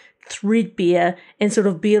like threadbare and sort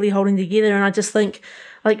of barely holding together. And I just think,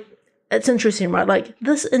 like, it's interesting, right? Like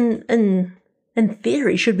this in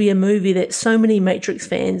theory should be a movie that so many Matrix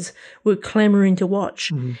fans were clamoring to watch.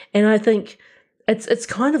 And I think it's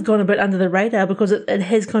kind of gone a bit under the radar because it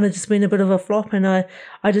has kind of just been a bit of a flop, and I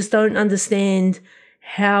just don't understand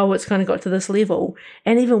how it's kind of got to this level.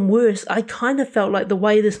 And even worse, I kind of felt like the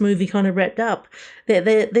way this movie kind of wrapped up, that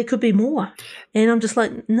there could be more. And I'm just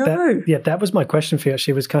like, no. That was my question for you,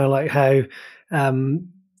 actually, was kind of like how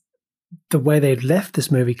the way they'd left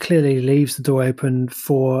this movie clearly leaves the door open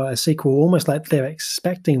for a sequel, almost like they're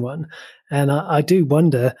expecting one. And I do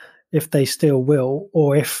wonder if they still will,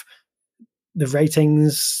 or if the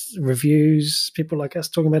ratings, reviews, people like us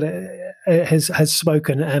talking about it has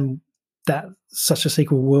spoken, and that such a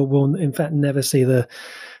sequel will in fact never see the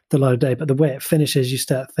light of day. But the way it finishes, you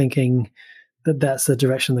start thinking that that's the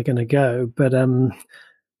direction they're going to go. But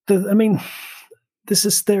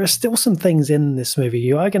there are still some things in this movie.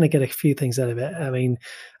 You are going to get a few things out of it. I mean,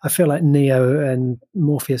 I feel like Neo and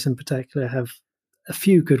Morpheus in particular have a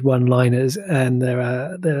few good one-liners, and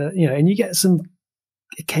and you get some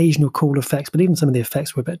occasional cool effects, but even some of the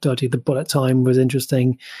effects were a bit dodgy. The bullet time was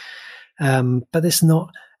interesting, but it's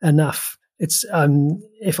not enough. It's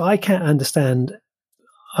if I can't understand,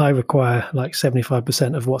 I require like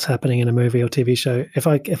 75% of what's happening in a movie or TV show. If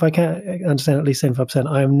I can't understand at least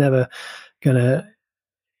 75%, I am never going to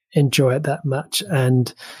enjoy it that much.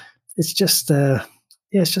 And it's just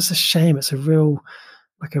it's just a shame. It's a real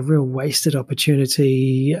wasted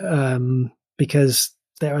opportunity, because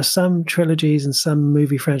there are some trilogies and some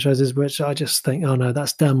movie franchises which I just think, oh no,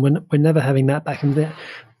 that's done. We're never having that back. And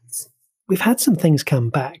we've had some things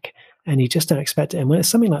come back, and you just don't expect it. And when it's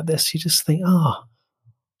something like this, you just think,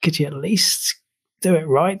 could you at least do it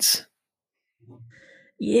right?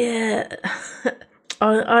 Yeah.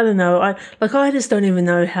 I don't know. I just don't even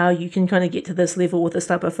know how you can kind of get to this level with this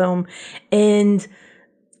type of film. And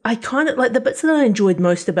I kind of like the bits that I enjoyed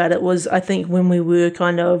most about it was, I think, when we were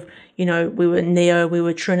kind of, we were Neo, we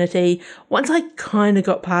were Trinity. Once I kind of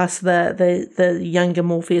got past the younger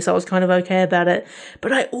Morpheus, I was kind of okay about it.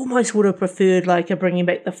 But I almost would have preferred like a bringing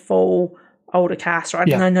back the full older cast, right?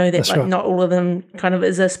 Yeah, and I know that like right. Not all of them kind of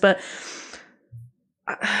exist, but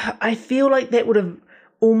I feel like that would have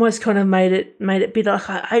almost kind of made it better.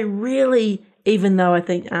 I really, even though I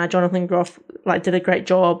think Jonathan Groff like did a great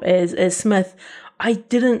job as Smith,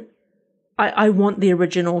 I want the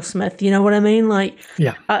original Smith. You know what I mean? Like,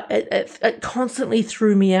 yeah. It constantly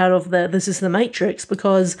threw me out of this is the Matrix,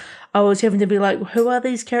 because I was having to be like, who are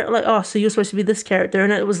these characters? Like, oh, so you're supposed to be this character,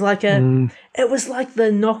 and it was like it was like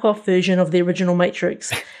the knockoff version of the original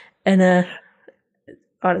Matrix, and I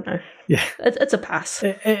don't know. Yeah, it's a pass.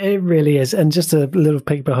 It really is. And just a little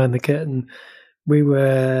peek behind the curtain,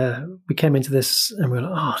 we came into this and we were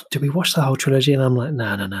like, oh, do we watch the whole trilogy? And I'm like,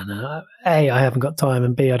 no. A, I haven't got time,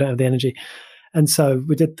 and B, I don't have the energy. And so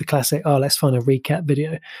we did the classic, let's find a recap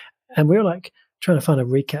video. And we were like trying to find a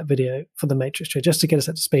recap video for the Matrix trilogy just to get us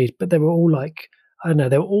up to speed. But they were all like, I don't know,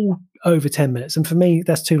 they were all over 10 minutes. And for me,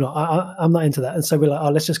 that's too long. I'm not into that. And so we're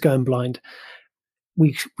like, let's just go in blind.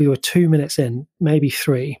 We were 2 minutes in, maybe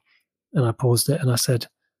 3. And I paused it and I said,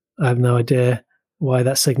 I have no idea why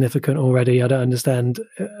that's significant already. I don't understand.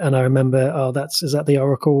 And I remember, is that the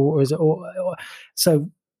Oracle, or is it all? So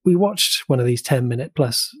we watched one of these 10-minute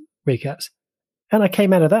plus recaps, and I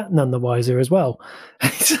came out of that none the wiser as well.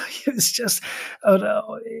 It's just,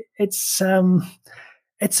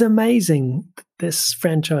 it's amazing. This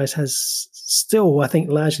franchise has still, I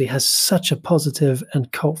think, largely has such a positive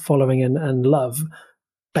and cult following and love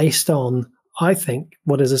based on, I think,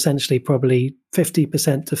 what is essentially probably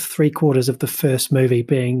 50% to 3/4 of the first movie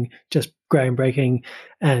being just groundbreaking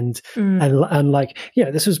and like,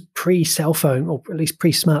 this was pre-cell phone, or at least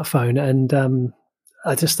pre-smartphone, and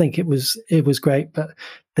I just think it was great, but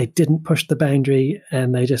they didn't push the boundary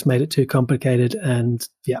and they just made it too complicated. And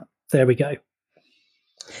there we go.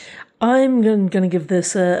 I'm going to give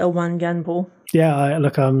this a one gun ball. Yeah, I'm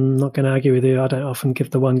not going to argue with you. I don't often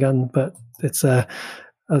give the one gun, but it's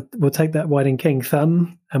we'll take that Whiting King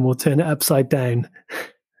thumb and we'll turn it upside down.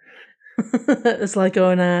 It's like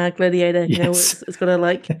on Gladiator, yes. it's got to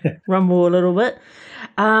like rumble a little bit.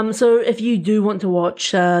 So if you do want to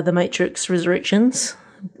watch The Matrix Resurrections,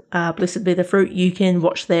 Blessed Be the Fruit, you can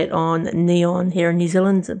watch that on Neon here in New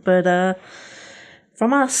Zealand. But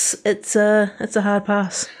from us, it's a hard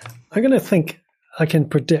pass. I'm going to think I can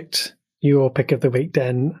predict your pick of the week,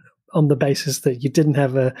 Dan, on the basis that you didn't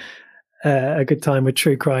have a good time with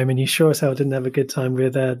true crime, and you sure as hell didn't have a good time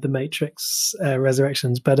with The Matrix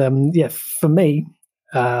Resurrections. But for me,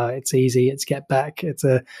 it's easy. It's Get Back. It's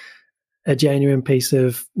a genuine piece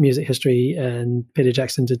of music history, and Peter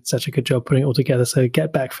Jackson did such a good job putting it all together. So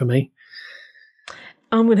Get Back for me.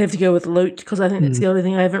 I'm going to have to go with Loot, because I think that's the only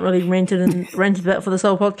thing I haven't really ranted about for this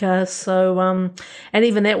whole podcast. So, and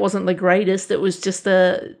even that wasn't the greatest. It was just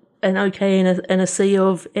an okay and a C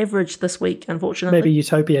of average this week, unfortunately. Maybe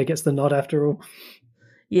Utopia gets the nod after all.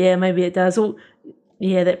 Yeah, maybe it does. Well,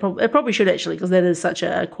 yeah, it probably should actually, because that is such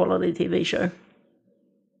a quality TV show.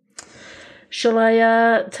 Shall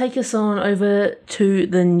I take us on over to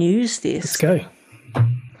the news desk? Let's go.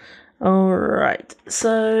 All right.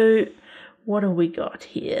 So what have we got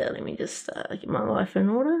here? Let me just get my life in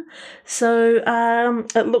order. So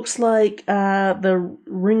it looks like the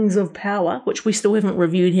Rings of Power, which we still haven't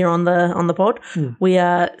reviewed here on the pod. We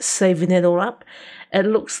are saving it all up. It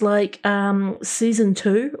looks like season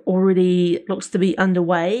 2 already looks to be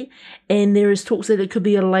underway, and there is talks that it could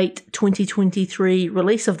be a late 2023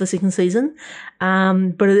 release of the second season.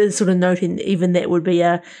 But it is sort of noting even that would be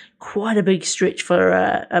quite a big stretch for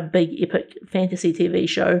a big epic fantasy TV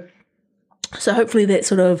show. So hopefully that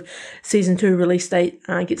sort of season 2 release date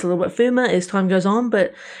gets a little bit firmer as time goes on,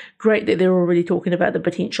 but great that they're already talking about the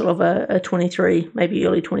potential of a 23, maybe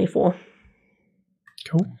early 24.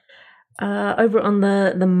 Cool. Over on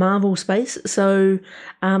the Marvel space, so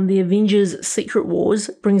the Avengers Secret Wars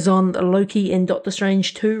brings on the Loki and Doctor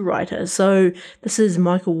Strange 2 writer. So this is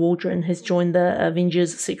Michael Waldron has joined the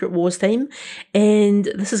Avengers Secret Wars team,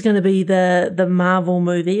 and this is going to be the Marvel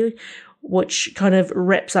movie, which kind of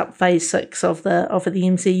wraps up phase 6 of the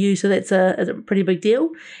MCU. So that's a pretty big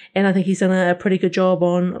deal. And I think he's done a pretty good job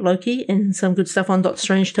on Loki and some good stuff on Doctor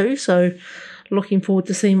Strange too. So looking forward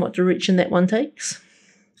to seeing what direction that one takes.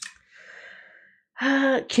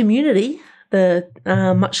 Community, the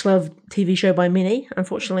much-loved TV show by many,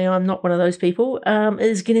 unfortunately I'm not one of those people,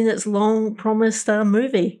 is getting its long-promised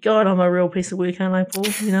movie. God, I'm a real piece of work, aren't I, Paul?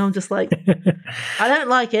 I'm just like, I don't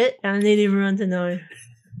like it, and I need everyone to know.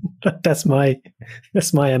 That's my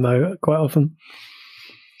MO quite often.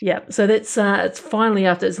 Yeah, so that's it's finally,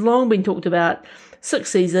 after it's long been talked about, 6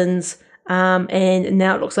 seasons, and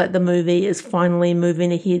now it looks like the movie is finally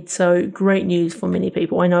moving ahead. So great news for many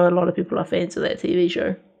people. I know a lot of people are fans of that TV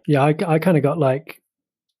show. Yeah, I kind of got like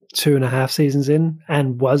 2.5 seasons in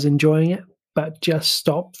and was enjoying it, but just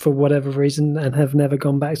stopped for whatever reason and have never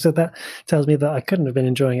gone back. So that tells me that I couldn't have been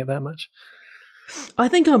enjoying it that much. I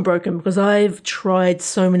think I'm broken because I've tried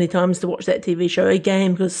so many times to watch that TV show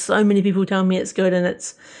again because so many people tell me it's good, and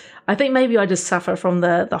I think maybe I just suffer from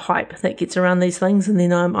the hype that gets around these things, and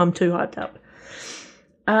then I'm too hyped up.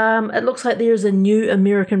 It looks like there's a new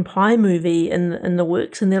American Pie movie in the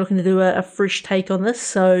works, and they're looking to do a fresh take on this.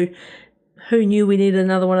 So who knew we needed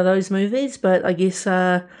another one of those movies? But I guess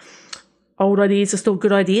old ideas are still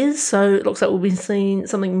good ideas. So it looks like we'll be seeing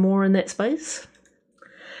something more in that space.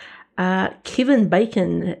 Kevin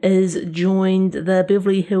Bacon is joined the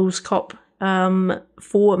Beverly Hills Cop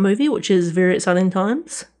 4 movie, which is very exciting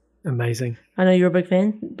times. Amazing. I know you're a big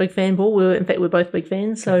fan, Paul. We're both big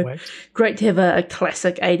fans. So great to have a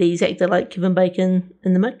classic 80s actor like Kevin Bacon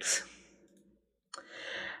in the mix.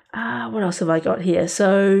 What else have I got here?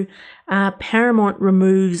 So Paramount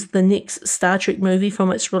removes the next Star Trek movie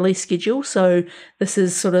from its release schedule. So this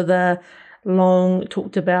is sort of the long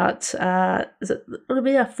talked about, it'll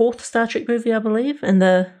be our 4th Star Trek movie, I believe, and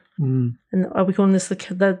are we calling this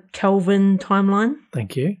the Kelvin timeline?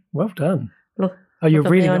 Thank you. Well done. Look, you're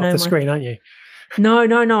reading it off the screen, aren't you? No.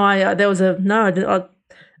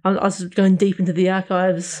 I was going deep into the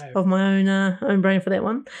archives of my own brain for that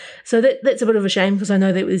one. So that's a bit of a shame because I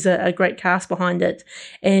know there was a great cast behind it,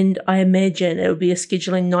 and I imagine it would be a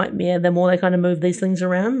scheduling nightmare the more they kind of move these things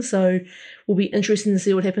around. So we'll be interested to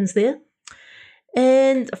see what happens there.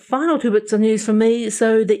 And final 2 bits of news from me.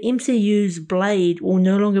 So the MCU's Blade will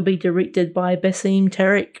no longer be directed by Basim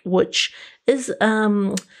Tarek, which is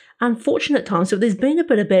unfortunate times. So there's been a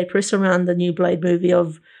bit of bad press around the new Blade movie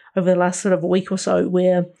over the last sort of a week or so,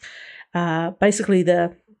 where basically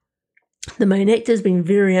the main actor's been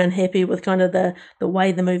very unhappy with kind of the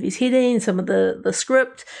way the movie's heading, some of the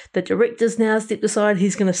script. The director's now stepped aside.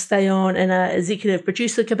 He's going to stay on in an executive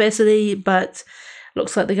producer capacity, but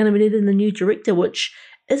looks like they're going to be needing a new director, which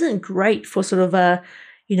isn't great for sort of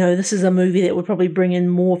this is a movie that would probably bring in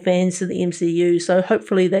more fans to the MCU. So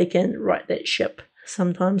hopefully they can right that ship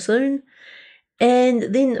sometime soon. And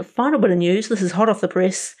then final bit of news, this is hot off the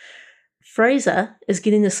press. Frasier is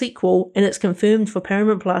getting a sequel, and it's confirmed for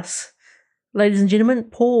Paramount Plus. Ladies and gentlemen,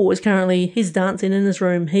 Paul is he's dancing in his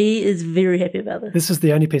room. He is very happy about this. This is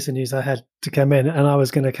the only piece of news I had to come in, and I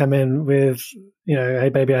was going to come in with, hey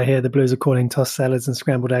baby, I hear the Blues are calling, tossed salads and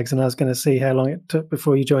scrambled eggs, and I was going to see how long it took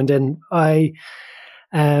before you joined in. I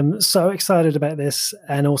am so excited about this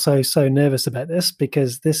and also so nervous about this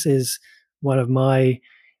because this is one of my,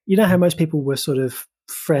 how most people were sort of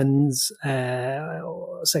Friends,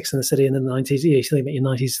 Sex and the City in the 90s, you think about your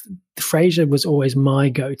 90s, Frasier was always my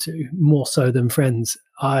go-to, more so than Friends.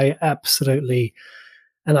 I absolutely,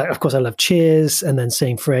 and of course I love Cheers, and then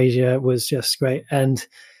seeing Frasier was just great. And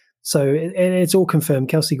so it's all confirmed.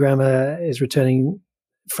 Kelsey Grammer is returning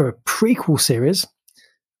for a prequel series.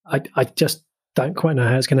 I just don't quite know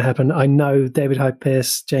how it's going to happen. I know David Hyde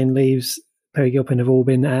Pierce, Jane Leeves, Perry Gilpin have all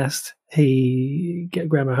been asked.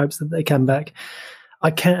 Grammer hopes that they come back. I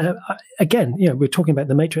can't, again, we're talking about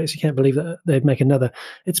The Matrix. You can't believe that they'd make another.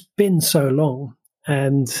 It's been so long,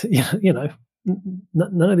 and,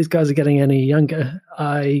 none of these guys are getting any younger.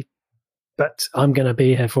 But I'm going to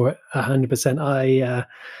be here for it 100%.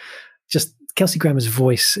 Kelsey Grammer's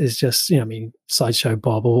voice is just, Sideshow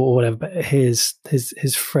Bob or whatever, but his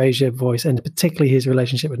Frasier voice, and particularly his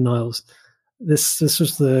relationship with Niles. This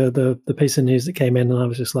was the piece of news that came in, and I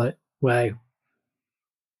was just like, wow.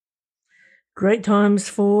 Great times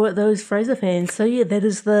for those Frasier fans. So yeah, that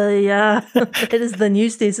is the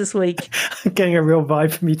news desk this week. I'm getting a real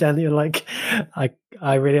vibe from you, Dan. You're like,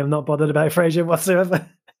 I really am not bothered about Frasier whatsoever.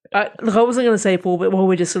 Look, I wasn't going to say Paul, but while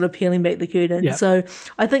we're just sort of peeling back the curtain. Yeah. So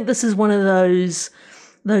I think this is one of those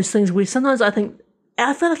things where sometimes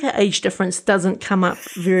I feel like our age difference doesn't come up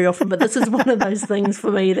very often, but this is one of those things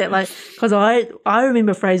for me that, like, because I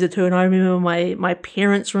remember Frasier too, and I remember my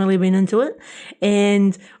parents really being into it,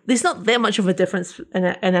 and there's not that much of a difference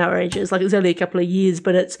in our ages. Like, it's only a couple of years,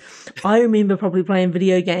 but I remember probably playing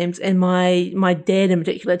video games, and my dad in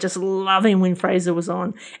particular just loving when Frasier was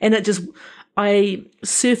on, and I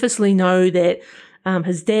surfacely know that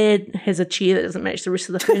his dad has a chair that doesn't match the rest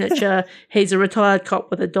of the furniture. He's a retired cop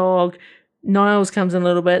with a dog. Niles comes in a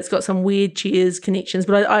little bit. It's got some weird Cheers connections,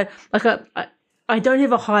 but I don't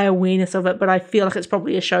have a high awareness of it, but I feel like it's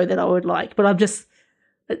probably a show that I would like. But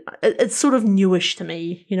it's sort of newish to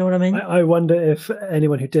me. You know what I mean? I wonder if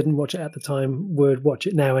anyone who didn't watch it at the time would watch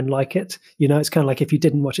it now and like it. It's kind of like if you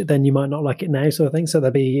didn't watch it then, you might not like it now, sort of thing. So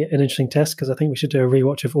that'd be an interesting test, because I think we should do a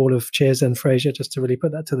rewatch of all of Cheers and Frasier just to really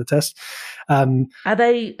put that to the test. Are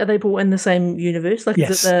they all in the same universe? Like,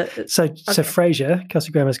 yes. So Frasier,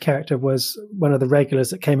 Kelsey Grammer's character, was one of the regulars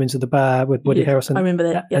that came into the bar with Woody Harrelson. I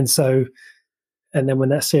remember that. Yep. And then when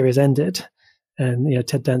that series ended, and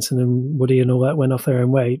Ted Danson and Woody and all that went off their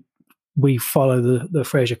own way, we follow the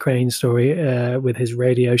Frasier Crane story with his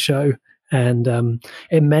radio show, and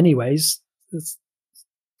in many ways it's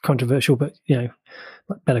controversial, but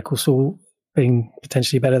Better Call Saul being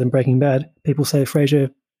potentially better than Breaking Bad, people say Frasier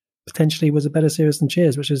potentially was a better series than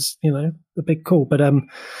Cheers, which is a big call. But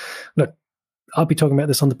look, I'll be talking about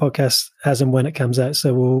this on the podcast as and when it comes out,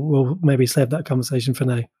 so we'll maybe save that conversation for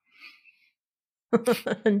now.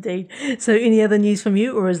 Indeed. So, any other news from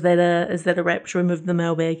you, or is that a wrap? Should we move the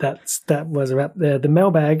mailbag? That was a wrap. The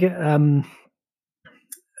mailbag.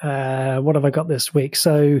 What have I got this week?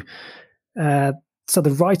 So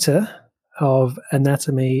the writer of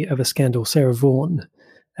Anatomy of a Scandal, Sarah Vaughan,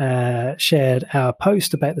 shared our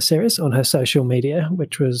post about the series on her social media,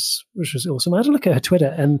 which was awesome. I had a look at her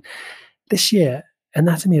Twitter, and this year,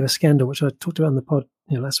 Anatomy of a Scandal, which I talked about on the pod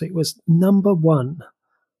last week, was #1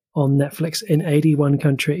 on Netflix in 81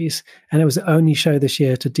 countries, and it was the only show this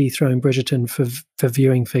year to dethrone Bridgerton for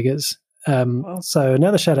viewing figures. Wow. So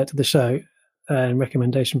another shout out to the show and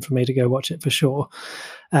recommendation for me to go watch it for sure.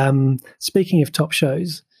 Speaking of top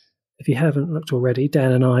shows, if you haven't looked already,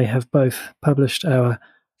 Dan and I have both published our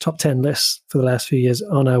top 10 lists for the last few years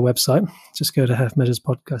on our website. Just go to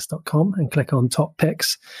halfmeasurespodcast.com and click on top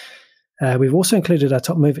picks. We've also included our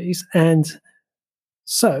top movies. And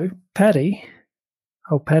so Paddy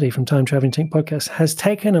from Time Traveling Tink Podcast has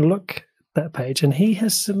taken a look at that page, and he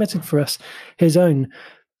has submitted for us his own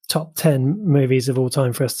top 10 movies of all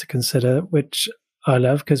time for us to consider, which I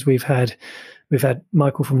love because we've had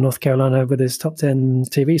Michael from North Carolina with his top 10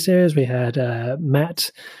 TV series. We had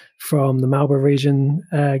Matt from the Marlborough region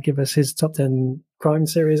give us his top 10 crime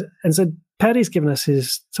series. And so Paddy's given us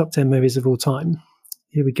his top 10 movies of all time.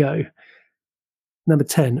 Here we go. Number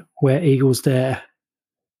 10, Where Eagles Dare.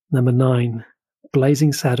 Number 9,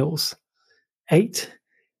 Blazing Saddles. 8,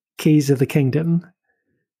 Keys of the Kingdom.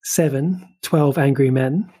 7, 12 Angry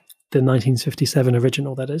Men, the 1957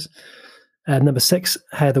 original, that is. Number 6,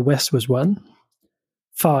 How the West Was Won.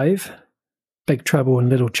 5, Big Trouble in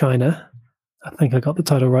Little China. I think I got the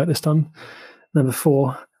title right this time. Number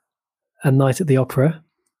 4, A Night at the Opera.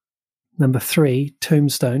 Number 3,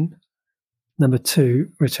 Tombstone. Number 2,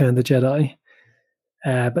 Return of the Jedi.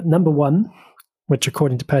 But number 1, which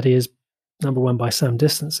according to Paddy is number 1 by some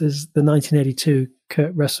distance, is the 1982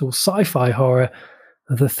 Kurt Russell sci-fi horror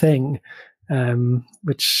The Thing,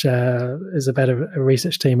 which is about a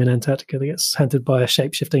research team in Antarctica that gets hunted by a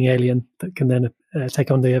shape-shifting alien that can then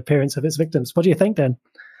take on the appearance of its victims. What do you think, Dan?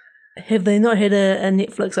 Have they not had a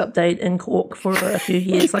Netflix update in Cork for a few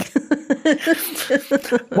years?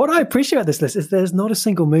 What I appreciate about this list is there's not a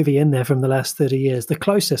single movie in there from the last 30 years. The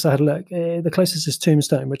closest, I had a look, the closest is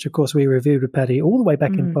Tombstone, which of course we reviewed with Paddy all the way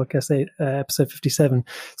back in podcast 8, episode 57.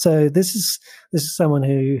 So this is someone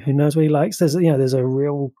who knows what he likes. There's a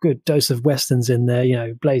real good dose of westerns in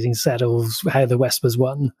there. Blazing Saddles, How the West Was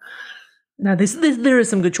Won. No, there is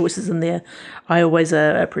some good choices in there. I always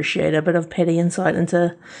appreciate a bit of Paddy insight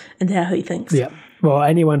into how he thinks. Yeah. Well,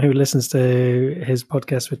 anyone who listens to his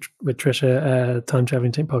podcast with Trisha, Time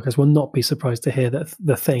Traveling Tink Podcast, will not be surprised to hear that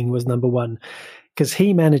The Thing was number 1, because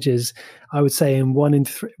he manages, I would say, in one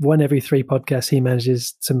every 3 podcasts, he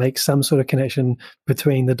manages to make some sort of connection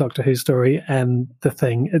between the Doctor Who story and The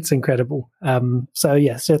Thing. It's incredible. So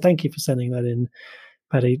thank you for sending that in,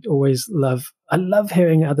 Paddy. I love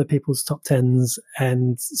hearing other people's top 10s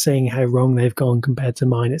and seeing how wrong they've gone compared to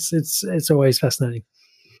mine. It's always fascinating.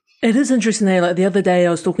 It is interesting though. Like the other day,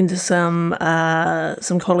 I was talking to some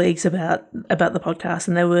colleagues about the podcast,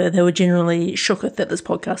 and they were generally shooketh that this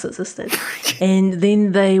podcast existed. And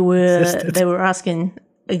then they were asking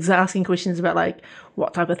questions about like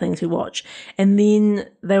what type of things we watch, and then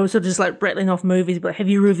they were sort of just like rattling off movies. But have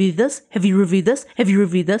you reviewed this? Have you reviewed this? Have you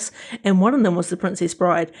reviewed this? And one of them was The Princess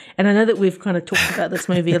Bride. And I know that we've kind of talked about this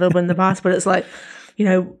movie a little bit in the past, but it's like,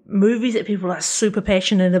 movies that people are super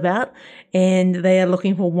passionate about, and they are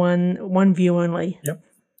looking for one view only. Yep,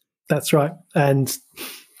 that's right. And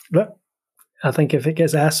look, I think if it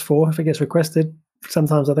gets asked for, if it gets requested,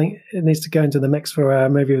 sometimes I think it needs to go into the mix for our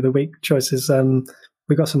movie of the week choices.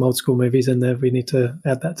 We've got some old school movies in there. We need to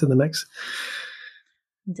add that to the mix.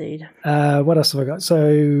 Indeed. What else have I got?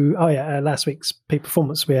 So, last week's peak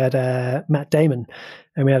performance, we had Matt Damon,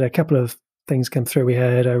 and we had a couple of things come through. We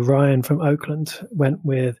had Ryan from Oakland went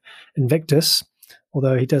with Invictus,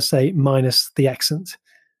 although he does say minus the accent.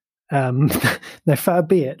 Now, far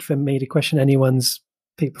be it for me to question anyone's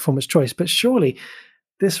peak performance choice, but surely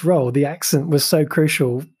this role, the accent was so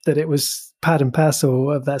crucial that it was part and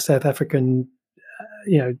parcel of that South African,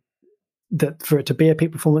 that for it to be a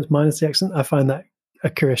peak performance minus the accent, I find that a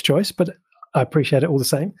curious choice, but I appreciate it all the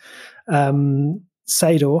same.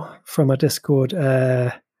 Sador from our Discord,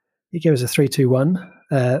 he gave us a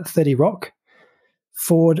 3-2-1, 30 Rock,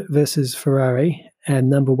 Ford versus Ferrari, and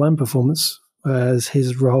number 1 performance was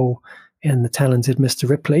his role in The Talented Mr.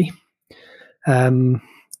 Ripley.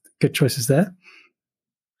 Good choices there.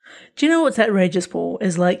 Do you know what's outrageous, Paul?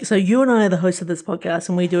 Is like, so you and I are the hosts of this podcast,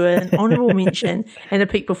 and we do an honourable mention and a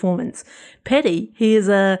peak performance. Paddy, he is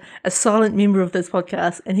a silent member of this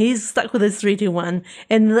podcast, and he's stuck with his 3-2-1,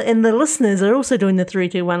 and the listeners are also doing the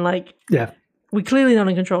 3-2-1. Like, Yeah. we're clearly not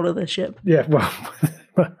in control of this ship. Yeah, well,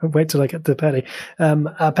 wait till I get to Paddy.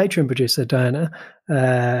 Our Patreon producer, Diana,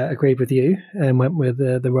 agreed with you and went with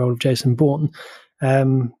the role of Jason Bourne.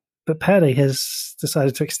 But Paddy has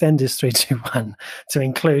decided to extend his 3-2-1 to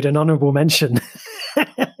include an honourable mention.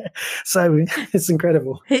 So it's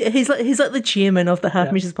incredible. He's like the chairman of the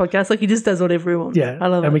Half Measures podcast. Like, he just does whatever he wants. Yeah, I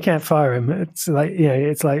love it. And we can't fire him. It's like,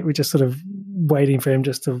 it's like we're just sort of waiting for him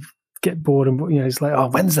just to get bored, and it's like, oh,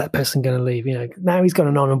 when's that person going to leave? Now he's got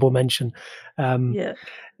an honourable mention. Yeah.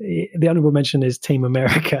 The honourable mention is Team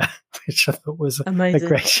America, which I thought was Amazing. a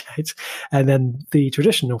great shout. And then the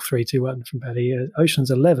traditional 3-2-1 from Paddy, Ocean's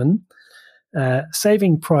 11,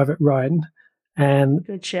 Saving Private Ryan, and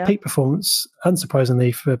Good shout. peak performance,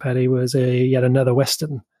 unsurprisingly for Paddy, was yet another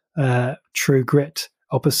Western, True Grit,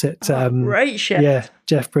 opposite. Great shout. Yeah,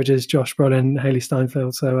 Jeff Bridges, Josh Brolin, Haley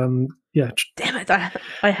Steinfeld. So, yeah. Damn it.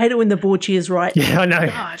 I hate it when the board cheers right. Yeah, I know.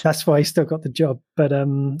 God. That's why he still got the job. But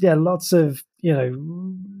yeah, lots of,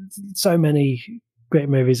 so many great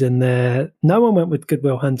movies in there. No one went with Good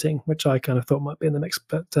Will Hunting, which I kind of thought might be in the mix,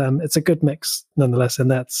 but it's a good mix nonetheless.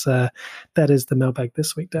 And that is the mailbag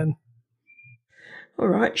this week, Dan. All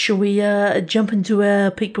right. Shall we jump into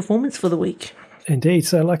our peak performance for the week? Indeed.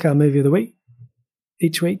 So, like our movie of the week,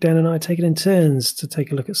 each week Dan and I take it in turns to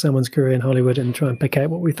take a look at someone's career in Hollywood and try and pick out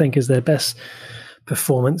what we think is their best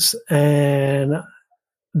performance. And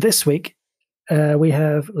this week we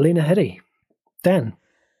have Lena Headey. Dan.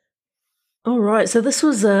 All right, so this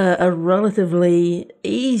was a relatively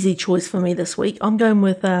easy choice for me this week. I'm going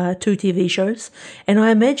with 2 TV shows, and I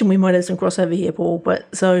imagine we might have some crossover here, Paul.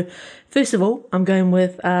 But so, first of all, I'm going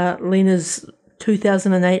with Lena's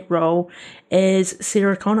 2008 role as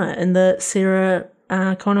Sarah Connor in the Sarah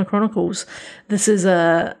Connor Chronicles. This is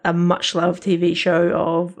a much-loved TV show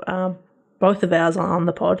of both of ours on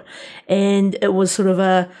the pod, and it was sort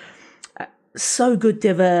of so good to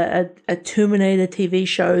have a Terminator TV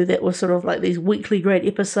show that was sort of like these weekly great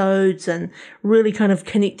episodes and really kind of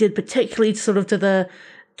connected particularly sort of to the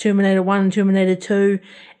Terminator 1 and Terminator 2.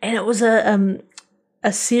 And it was a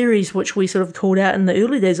series which we sort of called out in the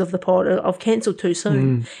early days of the pod of cancelled too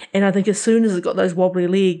soon. And I think as soon as it got those wobbly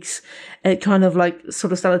legs, it kind of like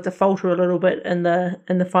sort of started to falter a little bit in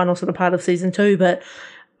the final sort of part of season 2. But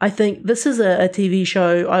I think this is a TV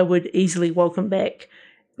show I would easily welcome back,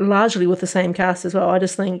 largely with the same cast as well. I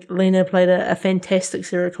just think Lena played a fantastic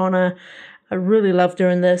Sarah Connor. I really loved her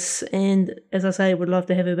in this, and as I say, would love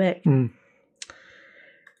to have her back.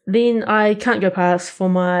 Then I can't go past for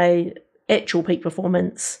my actual peak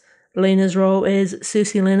performance Lena's role as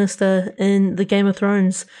Cersei Lannister in the Game of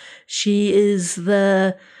Thrones. She is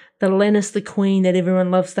the Lannister queen that everyone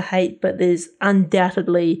loves to hate, but there's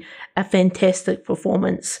undoubtedly a fantastic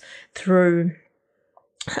performance through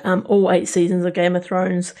all 8 seasons of Game of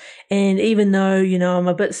Thrones. And even though, I'm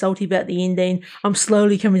a bit salty about the ending, I'm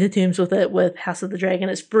slowly coming to terms with it with House of the Dragon.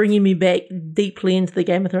 It's bringing me back deeply into the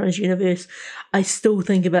Game of Thrones universe. I still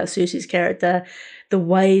think about Cersei's character, the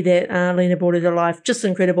way that Lena brought her to life, just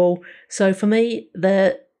incredible. So for me,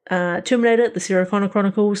 the Terminator, the Sarah Connor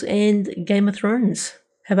Chronicles, and Game of Thrones.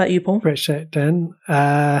 How about you, Paul? Great shout, Dan.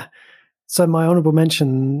 So my honourable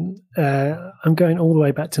mention, I'm going all the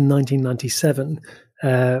way back to 1997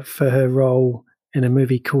 for her role in a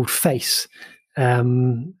movie called Face.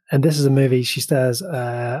 And this is a movie she stars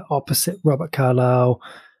opposite Robert Carlyle,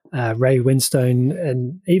 Ray Winstone,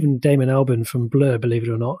 and even Damon Albarn from Blur, believe it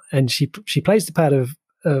or not. And she plays the part of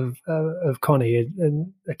Connie,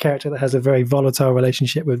 and a character that has a very volatile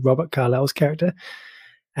relationship with Robert Carlyle's character.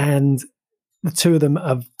 And the two of them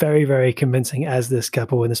are very, very convincing as this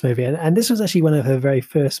couple in this movie. And this was actually one of her very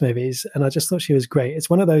first movies, and I just thought she was great. It's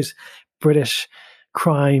one of those British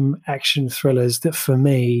crime action thrillers that for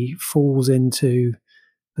me falls into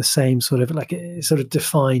the same sort of, like, it sort of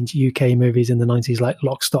defined UK movies in the 90s, like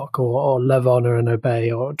Lock, Stock or Love, Honor and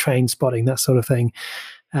Obey or Train Spotting, that sort of thing.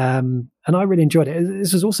 And I really enjoyed it.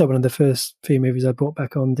 This was also one of the first few movies I bought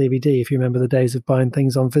back on DVD, if you remember the days of buying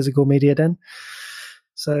things on physical media then.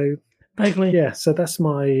 So Vaguely. yeah, so that's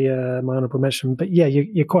my my honourable mention. But yeah,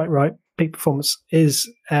 you're quite right. Peak performance is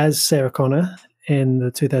as Sarah Connor in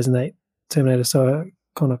the 2008 Terminator Sarah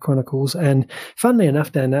Connor Chronicles. And funnily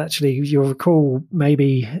enough, Dan, actually, you'll recall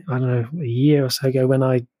maybe, I don't know, a year or so ago when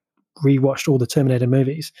I rewatched all the Terminator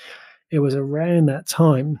movies, it was around that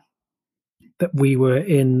time that we were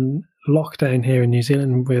in lockdown here in New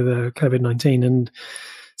Zealand with COVID-19. And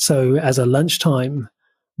so as a lunchtime,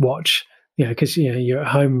 watch, because you're at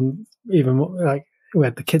home, even like we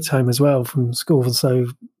had the kids home as well from school, and so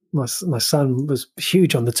my son was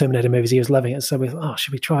huge on the Terminator movies. He was loving it, so we thought,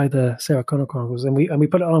 should we try the Sarah Connor Chronicles? And we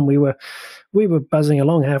put it on. We were buzzing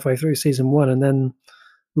along halfway through season 1, and then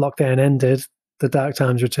lockdown ended. The dark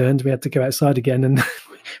times returned. We had to go outside again, and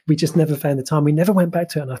we just never found the time. We never went back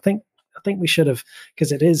to it, and I think we should have,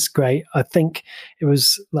 because it is great. I think it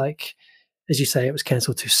was like, as you say, it was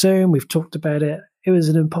cancelled too soon. We've talked about it. It was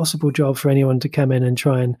an impossible job for anyone to come in and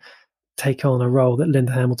try and take on a role that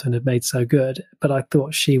Linda Hamilton had made so good. But I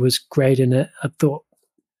thought she was great in it.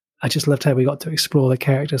 I just loved how we got to explore the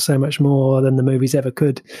character so much more than the movies ever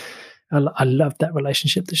could. I loved that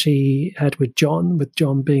relationship that she had with John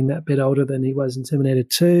being that bit older than he was in Terminator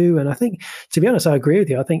 2. And I think, to be honest, I agree with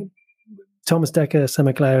you. I think Thomas Dekker, Sam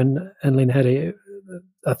McLaren, and Lena Headey,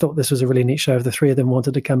 I thought this was a really neat show. If the three of them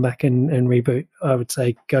wanted to come back and reboot, I would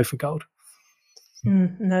say go for gold.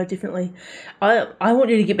 No, definitely. I want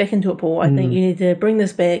you to get back into it, Paul. I think you need to bring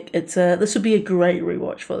this back. It's this would be a great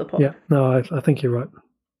rewatch for the pod. Yeah, no, I think you're right.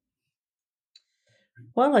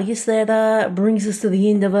 Well, I guess that brings us to the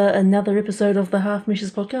end of another episode of the Half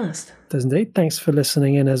Measures podcast. Does indeed. Thanks for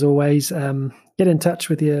listening in, as always. Get in touch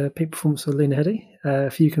with your peak performance with Lena Headey.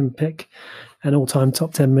 If you can pick an all-time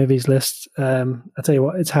top 10 movies list, I'll tell you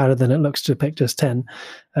what, it's harder than it looks to pick just 10.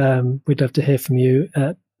 We'd love to hear from you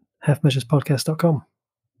at halfmeasurespodcast.com.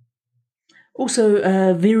 Also,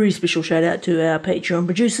 a very special shout out to our Patreon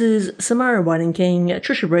producers, Samara Whiting-King,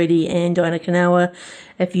 Trisha Brady, and Diana Kanawa.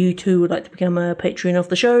 If you too would like to become a Patreon of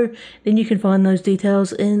the show, then you can find those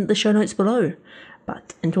details in the show notes below.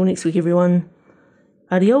 But until next week, everyone,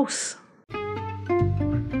 adios.